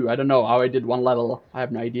 2. I don't know how I did one level. I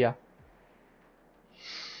have no idea.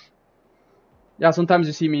 Yeah, sometimes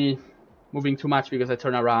you see me moving too much because I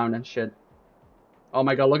turn around and shit. Oh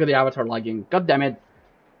my god, look at the avatar lagging. God damn it.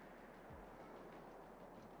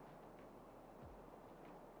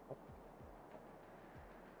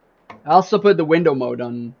 I also put the window mode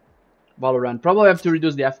on Valorant. Probably have to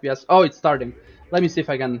reduce the FPS. Oh, it's starting. Let me see if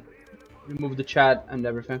I can remove the chat and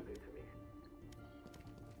everything.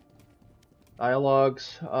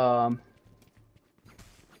 Dialogues.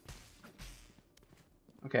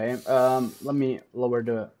 Okay, let me lower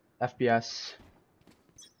the FPS.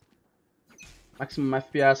 Maximum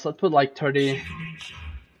FPS, let's put like 30. This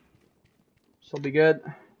will be good.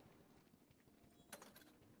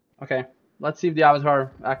 Okay, let's see if the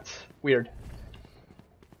avatar acts weird.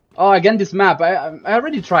 Oh, again this map. I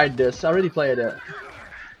already tried this. I already played it.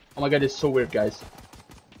 Oh my god, it's so weird, guys.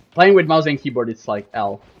 Playing with mouse and keyboard, it's like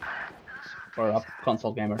L. for a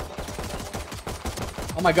console gamer.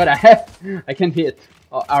 Oh my god, I can hit.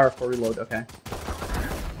 Oh, R for reload, okay.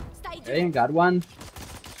 Okay, got one.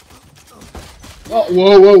 Oh,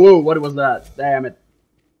 whoa, what was that? Damn it.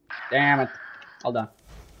 Hold on. I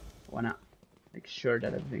wanna make sure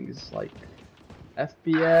that everything is like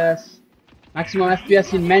FPS. Maximum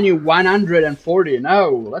FPS in menu 140. No,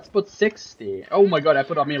 let's put 60. Oh my god, I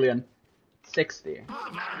put a million. 60.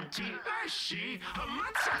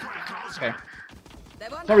 Okay.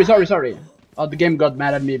 Sorry. Oh, the game got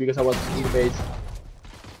mad at me because I was in the base.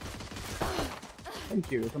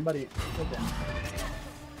 Thank you, somebody.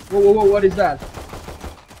 Whoa, what is that?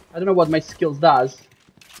 I don't know what my skills does.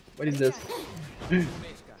 What is this?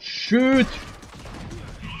 Shoot!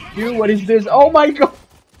 You, what is this? Oh my god!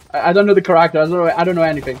 I don't know the character, I don't know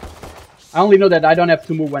anything. I only know that I don't have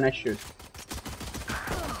to move when I shoot.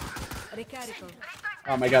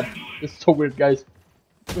 Oh my god, this is so weird, guys.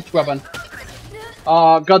 Which weapon?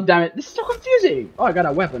 Oh, god damn it. This is so confusing! Oh, I got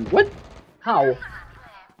a weapon. What? How?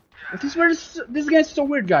 This game is so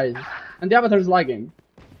weird, guys. And the avatar is lagging.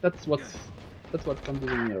 That's what's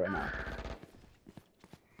confusing me right now.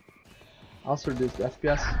 Also reduce the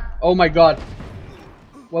FPS. Oh my god.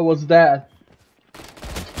 What was that?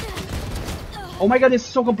 Oh my god, it's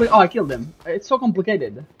so complicated. Oh, I killed him. It's so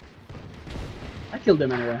complicated. I killed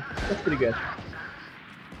him anyway. That's pretty good.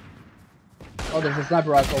 Oh, there's a sniper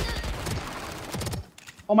rifle.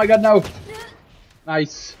 Oh my god, no.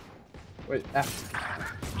 Nice. Wait, F.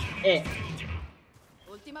 Eh.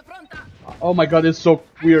 Oh my god, it's so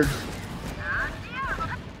weird.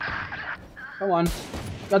 Come on.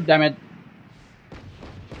 God damn it.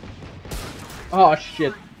 Oh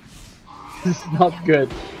shit. This is not good.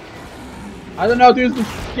 I don't know how to use the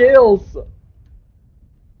skills.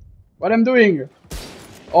 What I'm doing?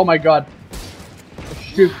 Oh my god. Oh,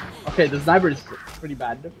 shoot. Okay, the sniper is pretty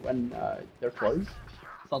bad when they're close.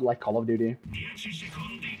 It's not like Call of Duty.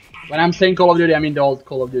 When I'm saying Call of Duty, I mean the old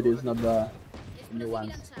Call of Duty, is not the new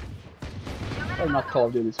ones. Or not Call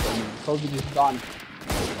of Duty for me. Call of Duty is done.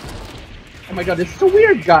 Oh my god, it's so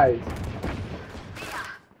weird, guys.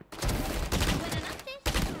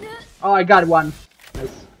 Oh, I got one.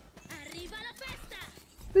 Nice.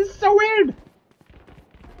 This is so weird.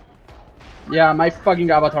 Yeah, my fucking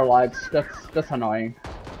avatar lags. That's annoying.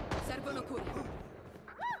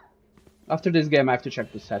 After this game, I have to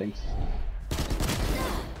check the settings.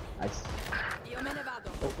 Nice.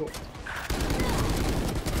 Oh.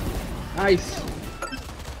 Nice.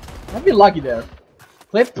 I've been lucky there.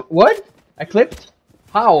 Clip? What? I clipped?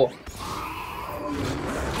 How?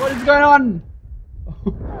 What is going on?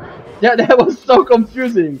 Yeah, that was so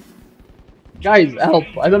confusing. Guys, help!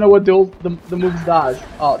 I don't know what the moves does.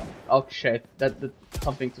 Oh shit! That's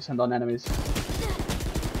something to send on enemies.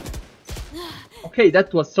 Okay,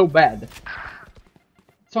 that was so bad.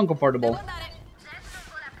 It's uncomfortable.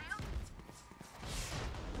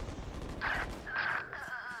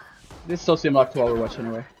 This is so similar to Overwatch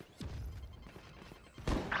anyway.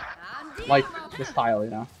 Like the style, you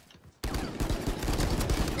know.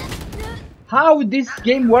 How this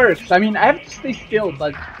game works? I mean, I have to stay still,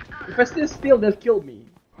 but if I stay still, they'll kill me.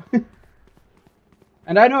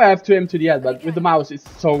 And I know I have to aim to the head, but with the mouse, it's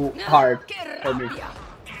so hard for me.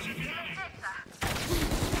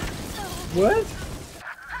 What?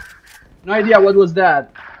 No idea what was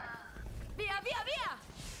that.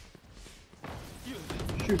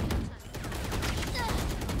 Shoot.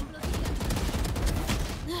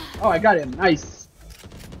 Oh, I got him. Nice.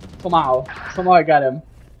 Somehow I got him.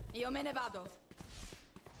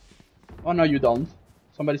 Oh no, you don't.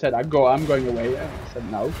 Somebody said I'm going away. I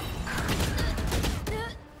said no.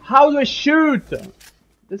 How do I shoot?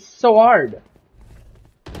 This is so hard.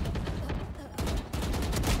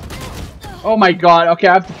 Oh my god. Okay,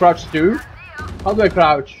 I have to crouch too. How do I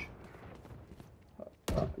crouch?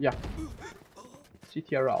 Yeah.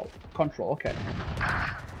 CTRL. Control. Okay.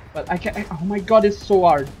 But I can't. Oh my god, it's so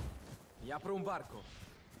hard. I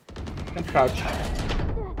can't crouch.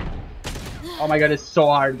 Oh my god, it's so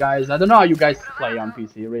hard, guys. I don't know how you guys play on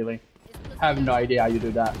PC, really. I have no idea how you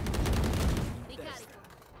do that.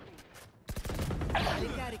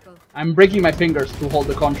 I'm breaking my fingers to hold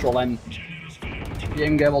the control and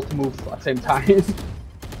being able to move at the same time.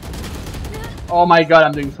 Oh my god,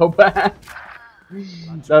 I'm doing so bad.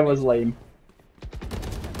 That was lame.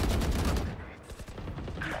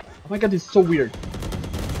 Oh my god, it's so weird.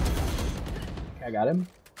 Okay, I got him.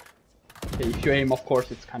 Okay, if you aim, of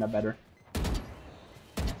course, it's kind of better.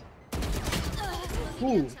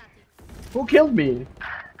 Ooh. Who killed me?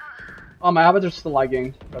 Oh, my avatar's still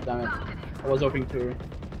lagging. God damn it. I was hoping to...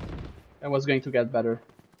 I was going to get better.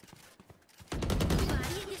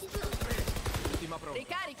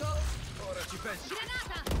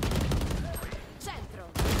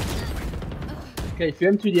 Okay, if you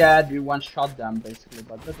aim to the head, you one-shot them basically,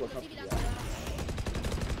 but that was not the head.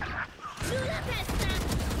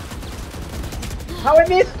 How I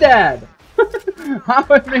missed that? How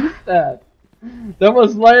I missed that? That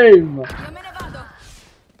was lame. I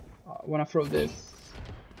wanna throw this.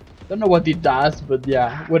 Don't know what it does, but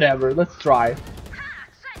yeah, whatever. Let's try.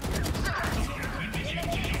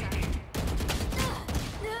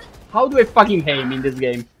 How do I fucking aim in this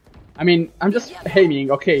game? I mean, I'm just aiming,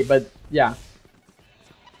 okay, but yeah.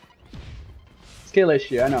 Skill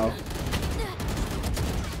issue, I know.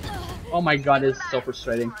 Oh my god, it's so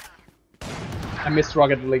frustrating. I miss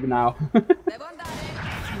Rocket League now.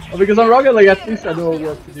 Well, because on Rocket League, at least I know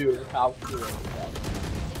what to do, how to do it.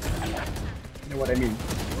 You know what I mean?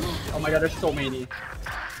 Oh my god, there's so many.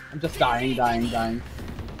 I'm just dying.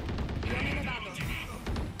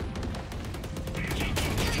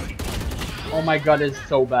 Oh my god, it's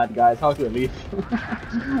so bad, guys. How do I leave?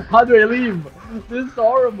 How do I leave? This is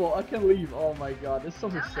horrible. I can't leave. Oh my god, it's so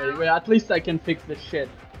frustrating. Wait, at least I can fix this shit.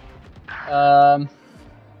 30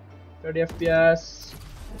 FPS.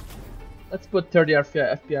 Let's put 30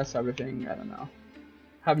 FPS everything. I don't know.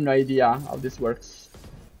 Have no idea how this works.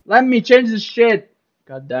 Let me change this shit.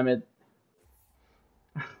 God damn it.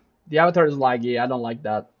 The avatar is laggy. I don't like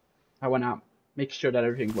that. I wanna make sure that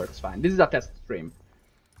everything works fine. This is a test stream.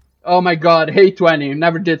 Oh my god, hey 20,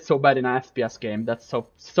 never did so bad in an FPS game. That's so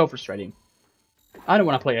frustrating. I don't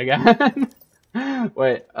want to play again.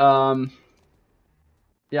 Wait,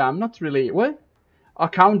 yeah, I'm not really. What?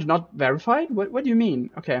 Account not verified? What do you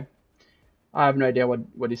mean? Okay, I have no idea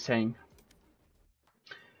what he's saying.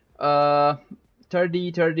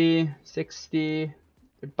 30, 60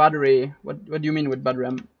 with battery. What do you mean with battery?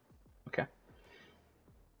 Okay.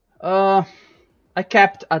 I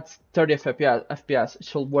capped at 30 FPS. It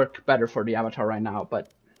should work better for the avatar right now,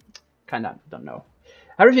 but kinda don't know.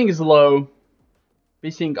 Everything is low.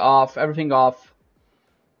 VSync off. Everything off.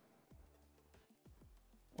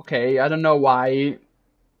 Okay, I don't know why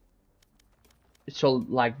it should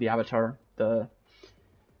like the avatar, the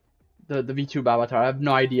VTuber avatar. I have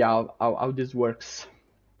no idea how this works.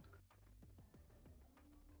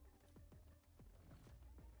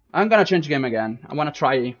 I'm gonna change game again. I wanna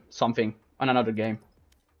try something on another game.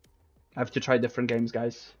 I have to try different games,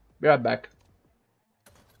 guys. Be right back.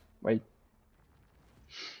 Wait.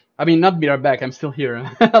 I mean, not be right back. I'm still here.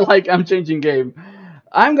 Like, I'm changing game.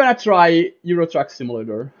 I'm gonna try Euro Truck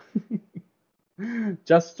Simulator.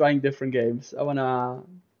 Just trying different games. I wanna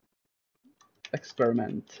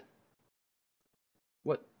experiment.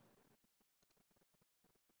 What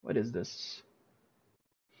is this?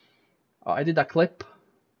 Oh, I did a clip.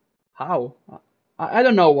 How? I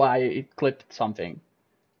don't know why it clipped something.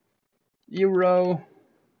 Euro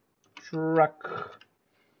Truck.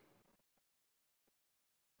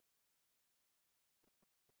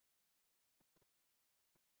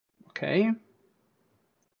 Okay.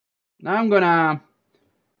 Now I'm gonna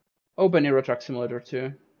open Euro Truck Simulator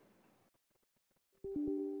 2.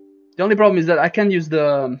 The only problem is that I can't use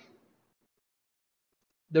the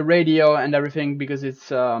radio and everything because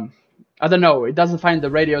it's I don't know, it doesn't find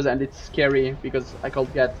the radios and it's scary because I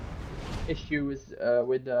could get issues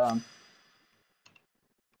with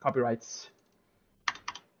copyrights.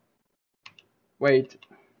 Wait.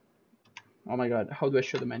 Oh my god, how do I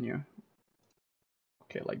show the menu?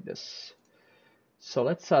 Okay, like this. So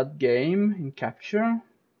let's add game in capture.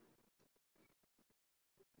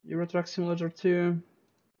 Euro Truck Simulator 2.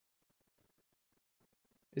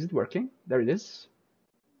 Is it working? There it is.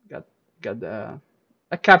 Got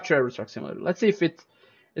a capture Euro Truck Simulator. Let's see if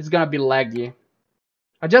it's gonna be laggy.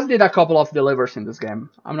 I just did a couple of delivers in this game.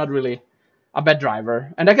 I'm not really a bad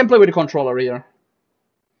driver, and I can play with the controller here.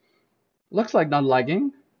 Looks like not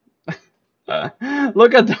lagging.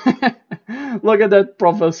 Look at that. Look at that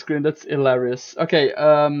profile screen. That's hilarious. Okay,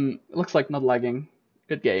 looks like not lagging.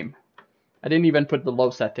 Good game. I didn't even put the low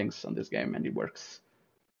settings on this game, and it works.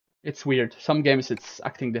 It's weird. Some games it's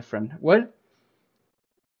acting different. What?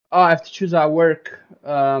 Oh, I have to choose our work.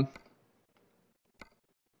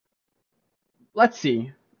 Let's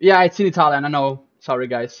see. Yeah, it's in Italian. I know. Sorry,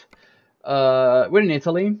 guys. We're in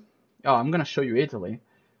Italy. Oh, I'm gonna show you Italy.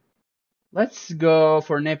 Let's go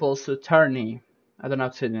for Naples to Terni. I don't know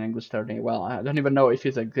how to say it in English, Terni. Well, I don't even know if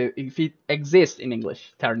it exists in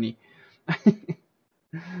English, Terni.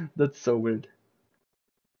 That's so weird.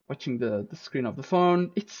 Watching the screen of the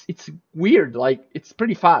phone. It's weird. Like, it's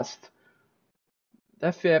pretty fast. The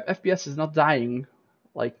FPS is not dying,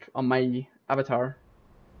 like on my avatar.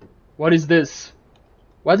 What is this?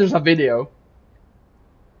 Why there's a video?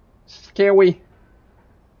 Scary.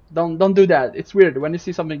 Don't do that. It's weird. When you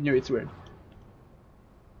see something new, it's weird.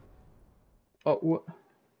 Oh,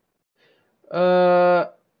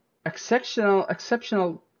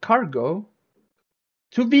 exceptional cargo.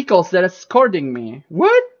 2 vehicles that are escorting me.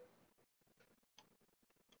 What?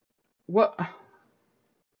 What?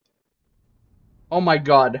 Oh my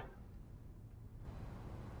god.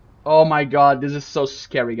 Oh my god, this is so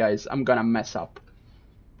scary, guys. I'm gonna mess up.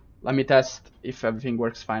 Let me test if everything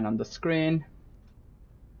works fine on the screen.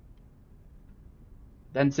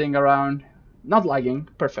 Dancing around. Not lagging.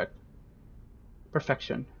 Perfect.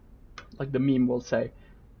 Perfection. Like the meme will say.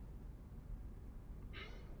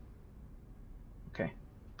 Okay.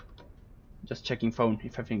 Just checking phone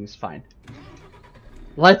if everything is fine.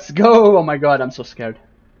 Let's go! Oh my god, I'm so scared.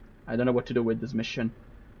 I don't know what to do with this mission.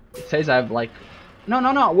 It says I have like...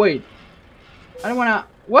 No, wait. I don't wanna...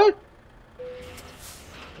 What?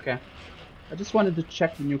 Okay. I just wanted to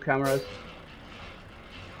check the new cameras.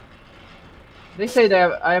 They say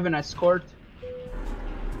that I have an escort.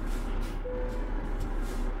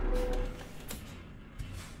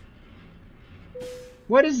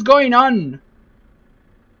 What is going on?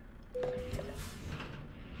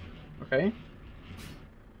 Okay.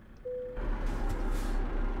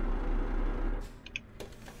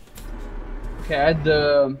 Okay, I had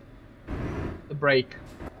the brake.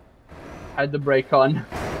 I had the brake on.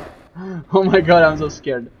 Oh my god, I'm so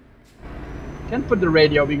scared. Can't put the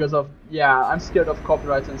radio because of... Yeah, I'm scared of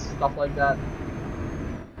copyrights and stuff like that.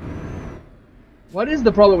 What is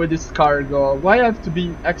the problem with this cargo? Why I have to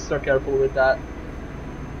be extra careful with that?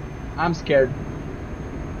 I'm scared.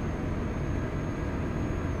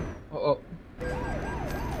 Uh-oh.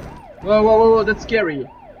 Whoa, that's scary.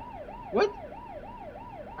 What?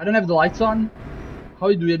 I don't have the lights on?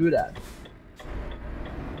 How do I do that?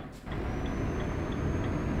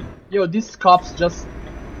 Yo, these cops just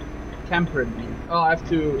campered me. Oh, I have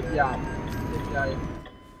to... Yeah.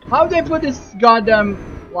 How they put this goddamn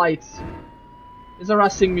lights? It's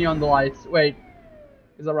harassing me on the lights. Wait.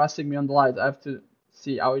 It's harassing me on the lights. I have to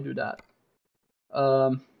see how I do that.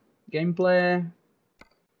 Gameplay.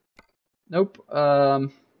 Nope. How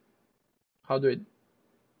do it?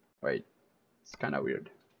 Wait. It's kind of weird.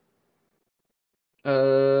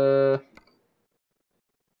 The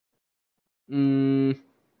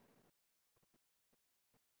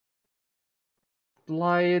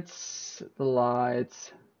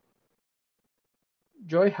lights.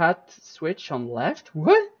 Joy hat switch on left?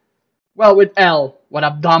 What? Well, with L. What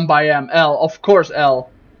I've done by M. L. Of course, L.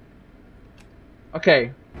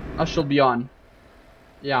 Okay. I shall be on.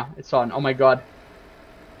 Yeah, it's on. Oh my god.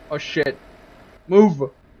 Oh shit.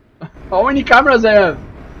 Move. How many cameras I have?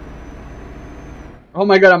 Oh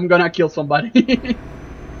my god, I'm gonna kill somebody.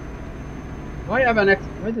 Why have an X?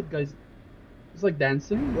 Why did guys? It's like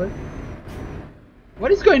dancing. What?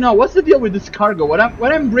 What is going on? What's the deal with this cargo? What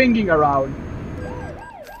I'm bringing around?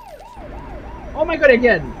 Oh my god,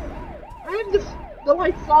 again! I have the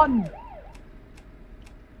lights on.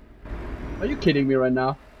 Are you kidding me right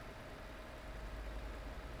now?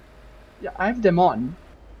 Yeah, I have them on.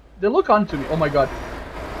 They look onto me. Oh my god.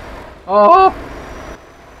 Oh!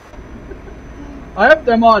 I have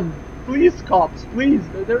them on. Please, cops, please.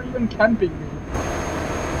 They're even camping me.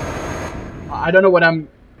 I don't know what I'm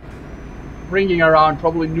bringing around.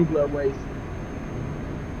 Probably nuclear waste.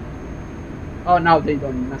 Oh, now they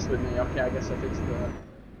don't mess with me. Okay, I guess I fixed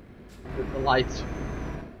the lights.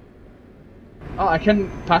 Oh, I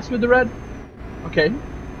can pass with the red? Okay.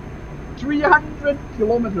 300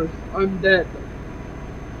 kilometers. I'm dead.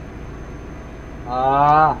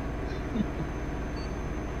 Ah.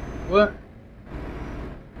 What?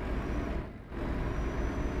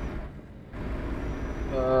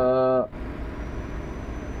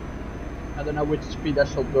 I don't know which speed I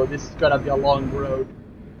shall go. This is gonna be a long road.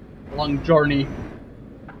 A long journey.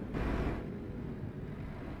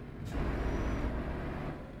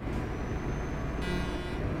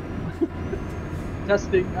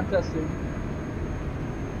 I'm testing.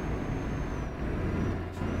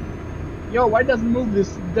 Yo, why doesn't move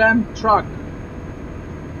this damn truck?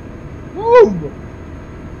 Move!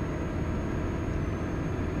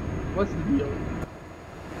 What's the deal?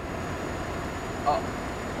 Oh.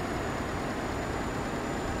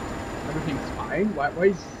 Everything's fine? Why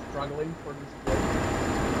is he struggling for this place?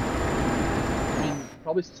 I mean,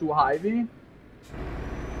 probably it's too heavy.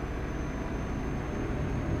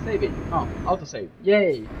 Saving. Oh, autosave.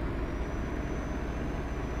 Yay!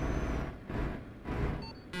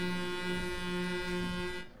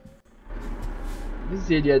 This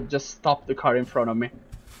idiot just stopped the car in front of me.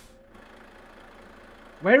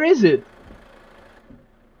 Where is it?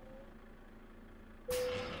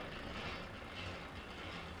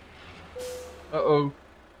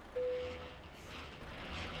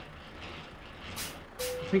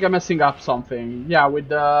 think I'm messing up something. Yeah, with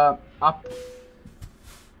the up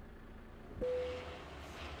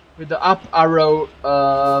arrow,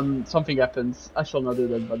 something happens. I shall not do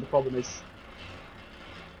that, but the problem is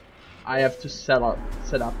I have to set up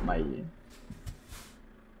my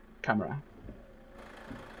camera.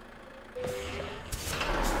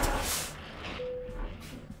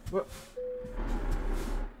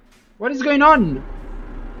 What is going on?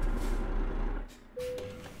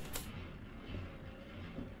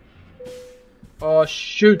 Oh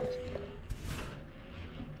shoot.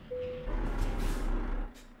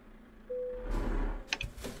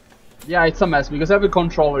 Yeah, it's a mess because I have a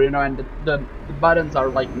controller, you know, and the buttons are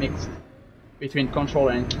like mixed between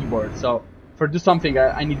controller and keyboard. So for do something,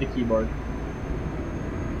 I need the keyboard.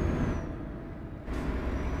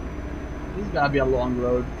 This is gonna be a long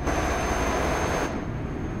road.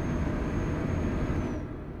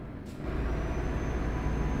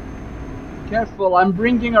 Careful, I'm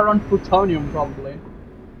bringing around plutonium probably.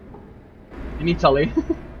 In Italy.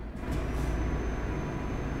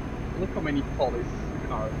 Look how many police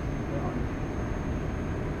cars there are.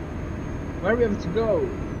 Where we have to go?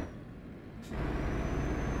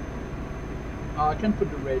 I can't put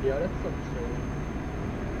the radio, that's so strange.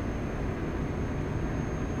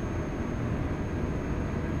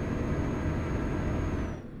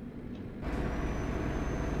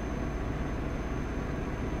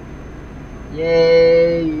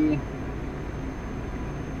 Yay!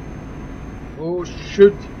 Oh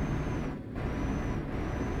shoot!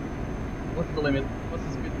 What's the limit? What's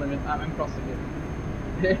the speed limit? I'm crossing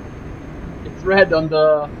it. It's red on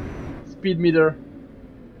the speed meter.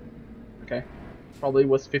 Okay, probably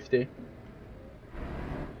was 50.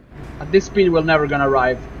 At this speed, we're never gonna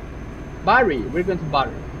arrive. Bari, we're going to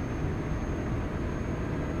Bari.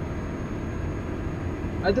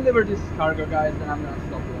 I deliver this cargo, guys, and I'm gonna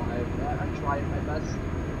stop live. I tried my best,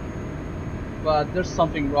 but there's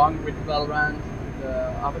something wrong with Valorant, the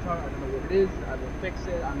avatar. I don't know what it is. I will fix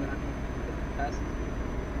it. I'm gonna test.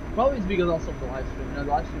 Probably it's because also of the live stream. You know,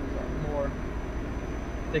 the live stream is more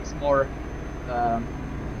takes more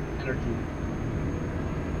energy.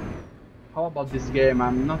 How about this game?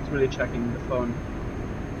 I'm not really checking the phone.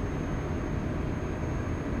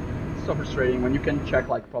 It's so frustrating when you can check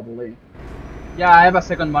like probably. Yeah, I have a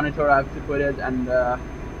second monitor. I have to put it, and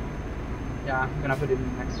yeah, I'm gonna put it in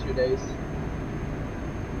the next few days.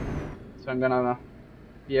 So I'm gonna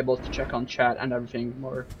be able to check on chat and everything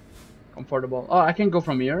more comfortable. Oh, I can go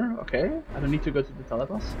from here. Okay, I don't need to go to the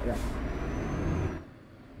telepos. Yeah.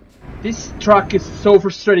 This truck is so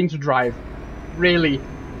frustrating to drive. Really.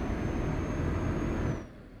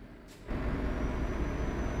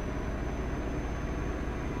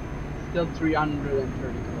 Still 330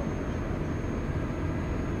 kilometers.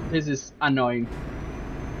 This is annoying.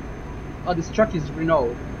 Oh, this truck is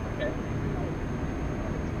Renault. Okay. Renault.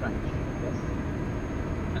 It's French, yes.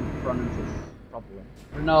 And pronounces properly.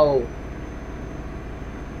 Renault.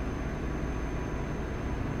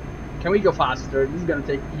 Can we go faster? This is gonna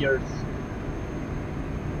take years.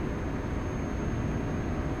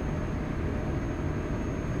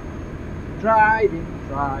 Driving.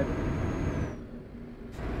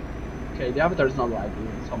 Okay, the avatar is not lagging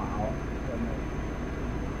somehow.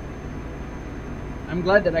 I'm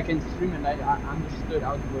glad that I can stream and I understood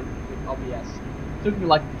how to work with OBS. It took me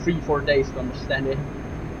like 3-4 days to understand it,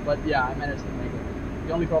 but yeah, I managed to make it.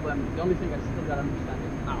 The only thing I still gotta understand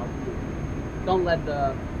is how to do it. Don't let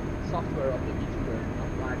the software of the VTuber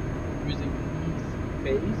not lag using each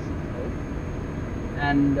phase.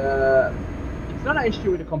 And it's not an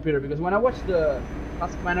issue with the computer because when I watch the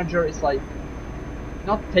task manager, it's like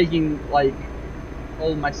not taking like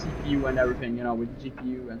all my CPU and everything, you know, with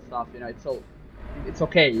GPU and stuff, you know, it's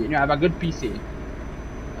okay, you know, I have a good PC.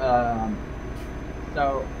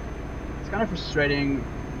 So it's kind of frustrating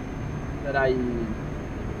that I miss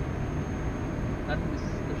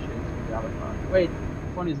the shit with the avatar. Wait,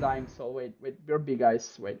 phone is dying, so wait, we're big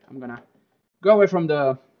guys. Wait, I'm gonna go away from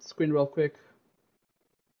the screen real quick.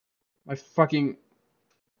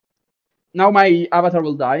 Now my avatar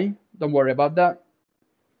will die. Don't worry about that.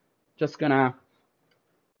 Just gonna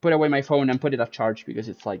put away my phone and put it at charge because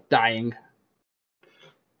it's like dying.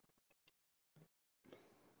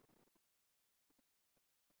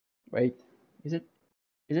 Wait, is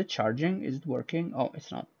it charging? Is it working? Oh, it's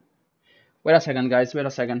not. Wait a second, guys. Wait a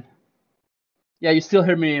second. Yeah, you still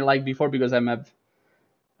hear me like before because I'm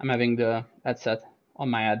having the headset on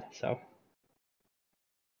my head. So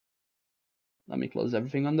let me close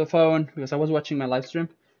everything on the phone because I was watching my live stream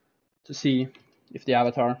to see if the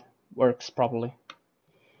avatar works properly.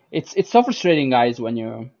 It's so frustrating, guys, when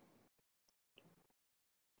you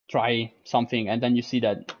try something and then you see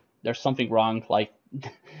that there's something wrong, like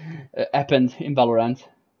happened in Valorant.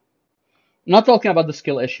 I'm not talking about the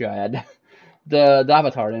skill issue I had. The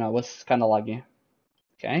avatar, was kind of laggy.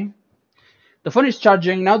 Okay. The phone is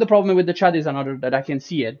charging. Now the problem with the chat is another that I can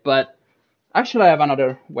see it, but actually I have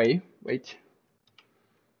another way. Wait.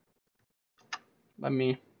 Let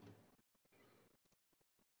me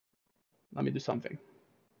do something.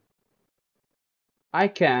 I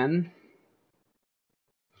can.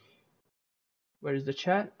 Where is the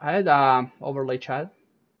chat? I had overlay chat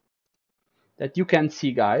that you can't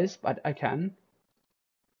see, guys, but I can.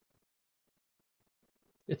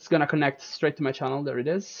 It's gonna connect straight to my channel. There it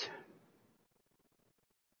is.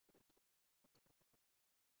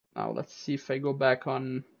 Now let's see if I go back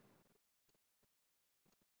on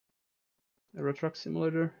Euro Truck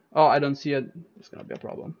Simulator. Oh, I don't see it. It's gonna be a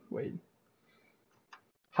problem. Wait.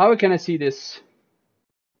 How can I see this?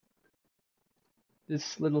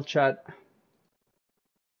 This little chat.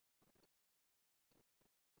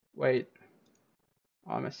 Wait.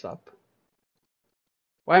 Oh, I messed up.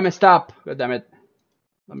 Why I messed up? God damn it.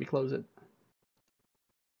 Let me close it.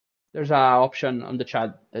 There's an option on the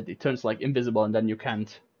chat that it turns like invisible and then you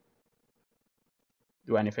can't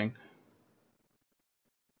do anything.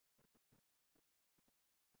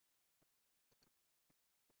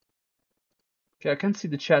 Okay, I can't see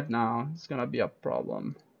the chat now. It's gonna be a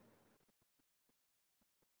problem.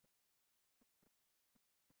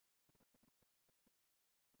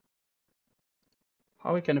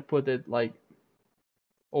 How can I put it like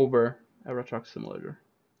over Euro Truck Simulator?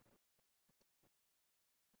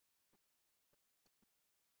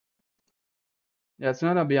 Yeah, it's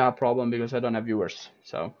not gonna be a problem because I don't have viewers,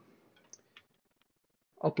 so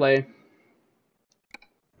I'll play.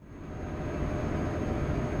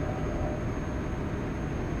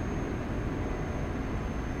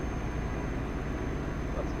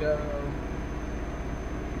 Let's go.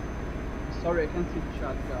 Sorry, I can't see the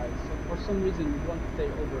chat, guys. So for some reason, you want to stay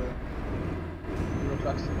over Euro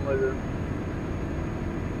Truck Simulator.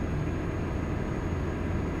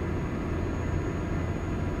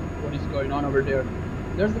 What is going on over there?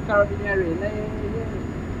 There's the Carabinieri. Yay!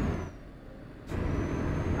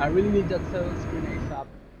 I really need that cell screen ASAP.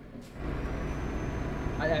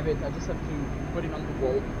 I have it. I just have to put it on the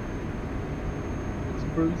wall. It's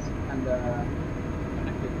bruised and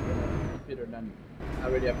connect it to the computer. Then I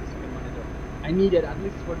already have the second monitor. I need it at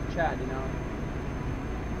least for the chat,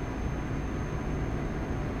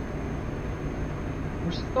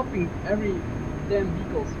 We're stopping every damn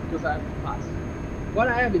vehicles because I have to pass. What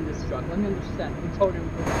I have in this truck, let me understand. Plutonium.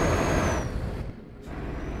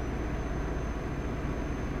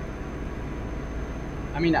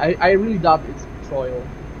 I mean, I really doubt it's petroleum,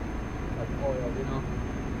 like oil,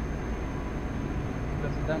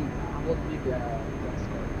 Because then I won't need the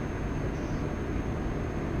escort.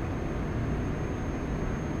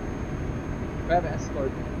 If I have an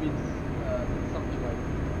escort, it means something like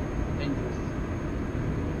dangerous.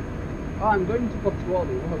 Oh, I'm going to Portugal.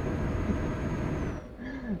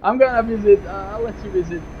 I'm gonna visit. I'll let you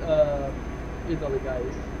visit Italy,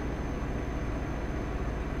 guys.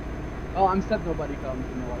 Oh, I'm sad nobody comes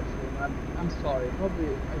in the live stream. I'm sorry. Probably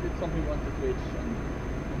I did something wrong to Twitch and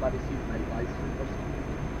nobody sees my live stream or something.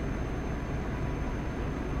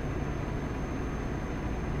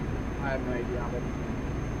 I have no idea. But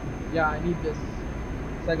yeah, I need this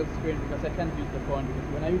second screen because I can't use the phone. Because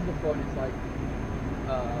when I use the phone, it's like,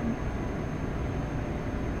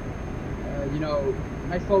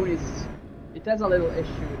 my phone it has a little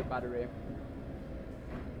issue with the battery.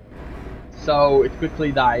 So it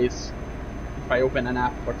quickly dies if I open an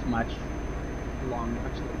app for too long,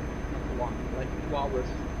 actually, not too long, like 2 hours,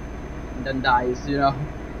 and then dies,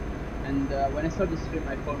 And when I started the stream,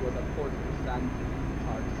 my phone was at 40%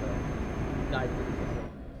 charge, so it died pretty quickly.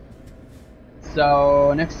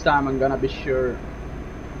 So next time I'm gonna be sure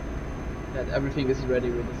that everything is ready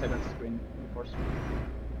with the second screen before streaming.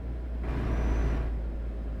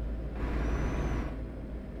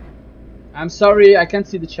 I'm sorry, I can't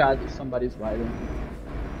see the chat if somebody's writing.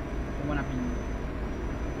 I don't wanna be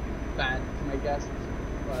bad to my guests,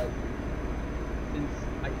 but since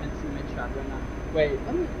I can't see my chat right now. Wait,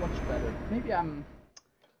 let me watch better. Maybe I'm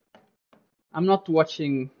not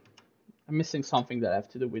watching. I'm missing something that I have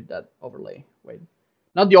to do with that overlay. Wait,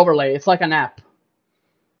 not the overlay. It's like an app.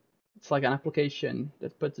 It's like an application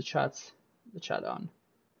that puts the chat on.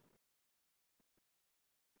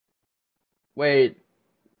 Wait,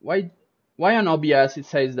 why on OBS it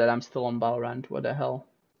says that I'm still on Valorant? What the hell?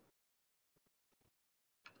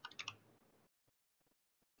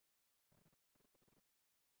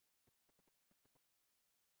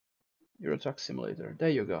 Euro Truck Simulator. There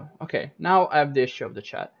you go. Okay, now I have the issue of the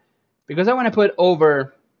chat because I want to put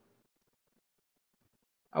over.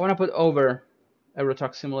 I want to put over Euro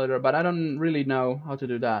Truck Simulator, but I don't really know how to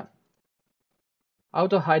do that.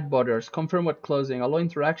 Auto hide borders. Confirm what closing. Allow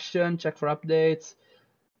interaction. Check for updates.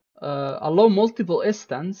 Allow multiple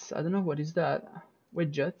instance. I don't know what is that.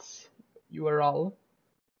 Widgets. URL.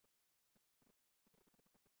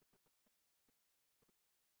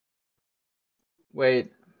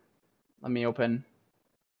 Wait. Let me open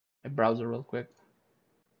a browser real quick.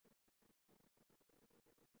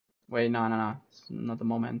 Wait, no. It's not the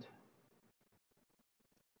moment.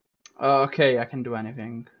 Okay, I can do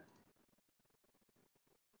anything.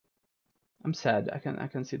 I'm sad. I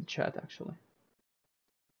can see the chat actually.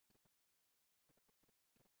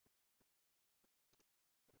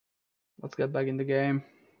 Let's get back in the game.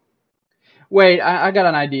 Wait, I got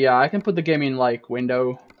an idea. I can put the game in like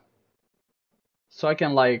window. So I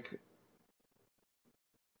can like,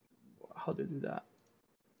 how to do that?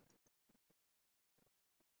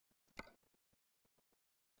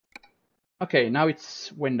 Okay, now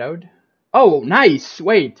it's windowed. Oh, nice.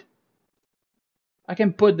 Wait. I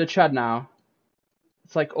can put the chat now.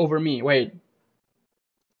 It's like over me. Wait.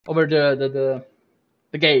 Over the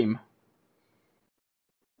game.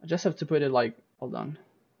 I just have to put it like, hold on.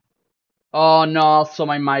 Oh no, so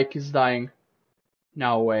my mic is dying.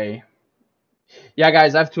 No way. Yeah,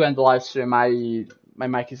 guys, I have to end the live stream. My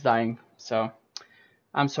mic is dying, so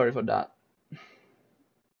I'm sorry for that.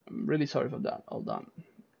 I'm really sorry for that. Hold on.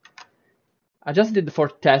 I just did the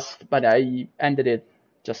fourth test, but I ended it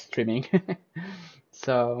just streaming.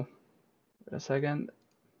 So, wait a second.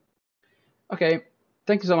 Okay,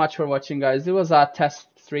 thank you so much for watching, guys. It was a test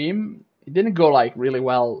stream. It didn't go like really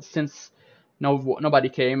well since nobody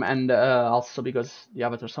came, and also because the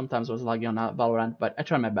avatar sometimes was laggy on Valorant. But I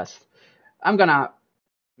tried my best. I'm gonna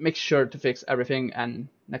make sure to fix everything, and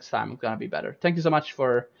next time it's gonna be better. Thank you so much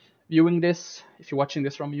for viewing this. If you're watching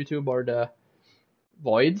this from YouTube or the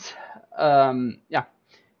Voids, yeah.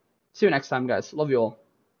 See you next time, guys. Love you all.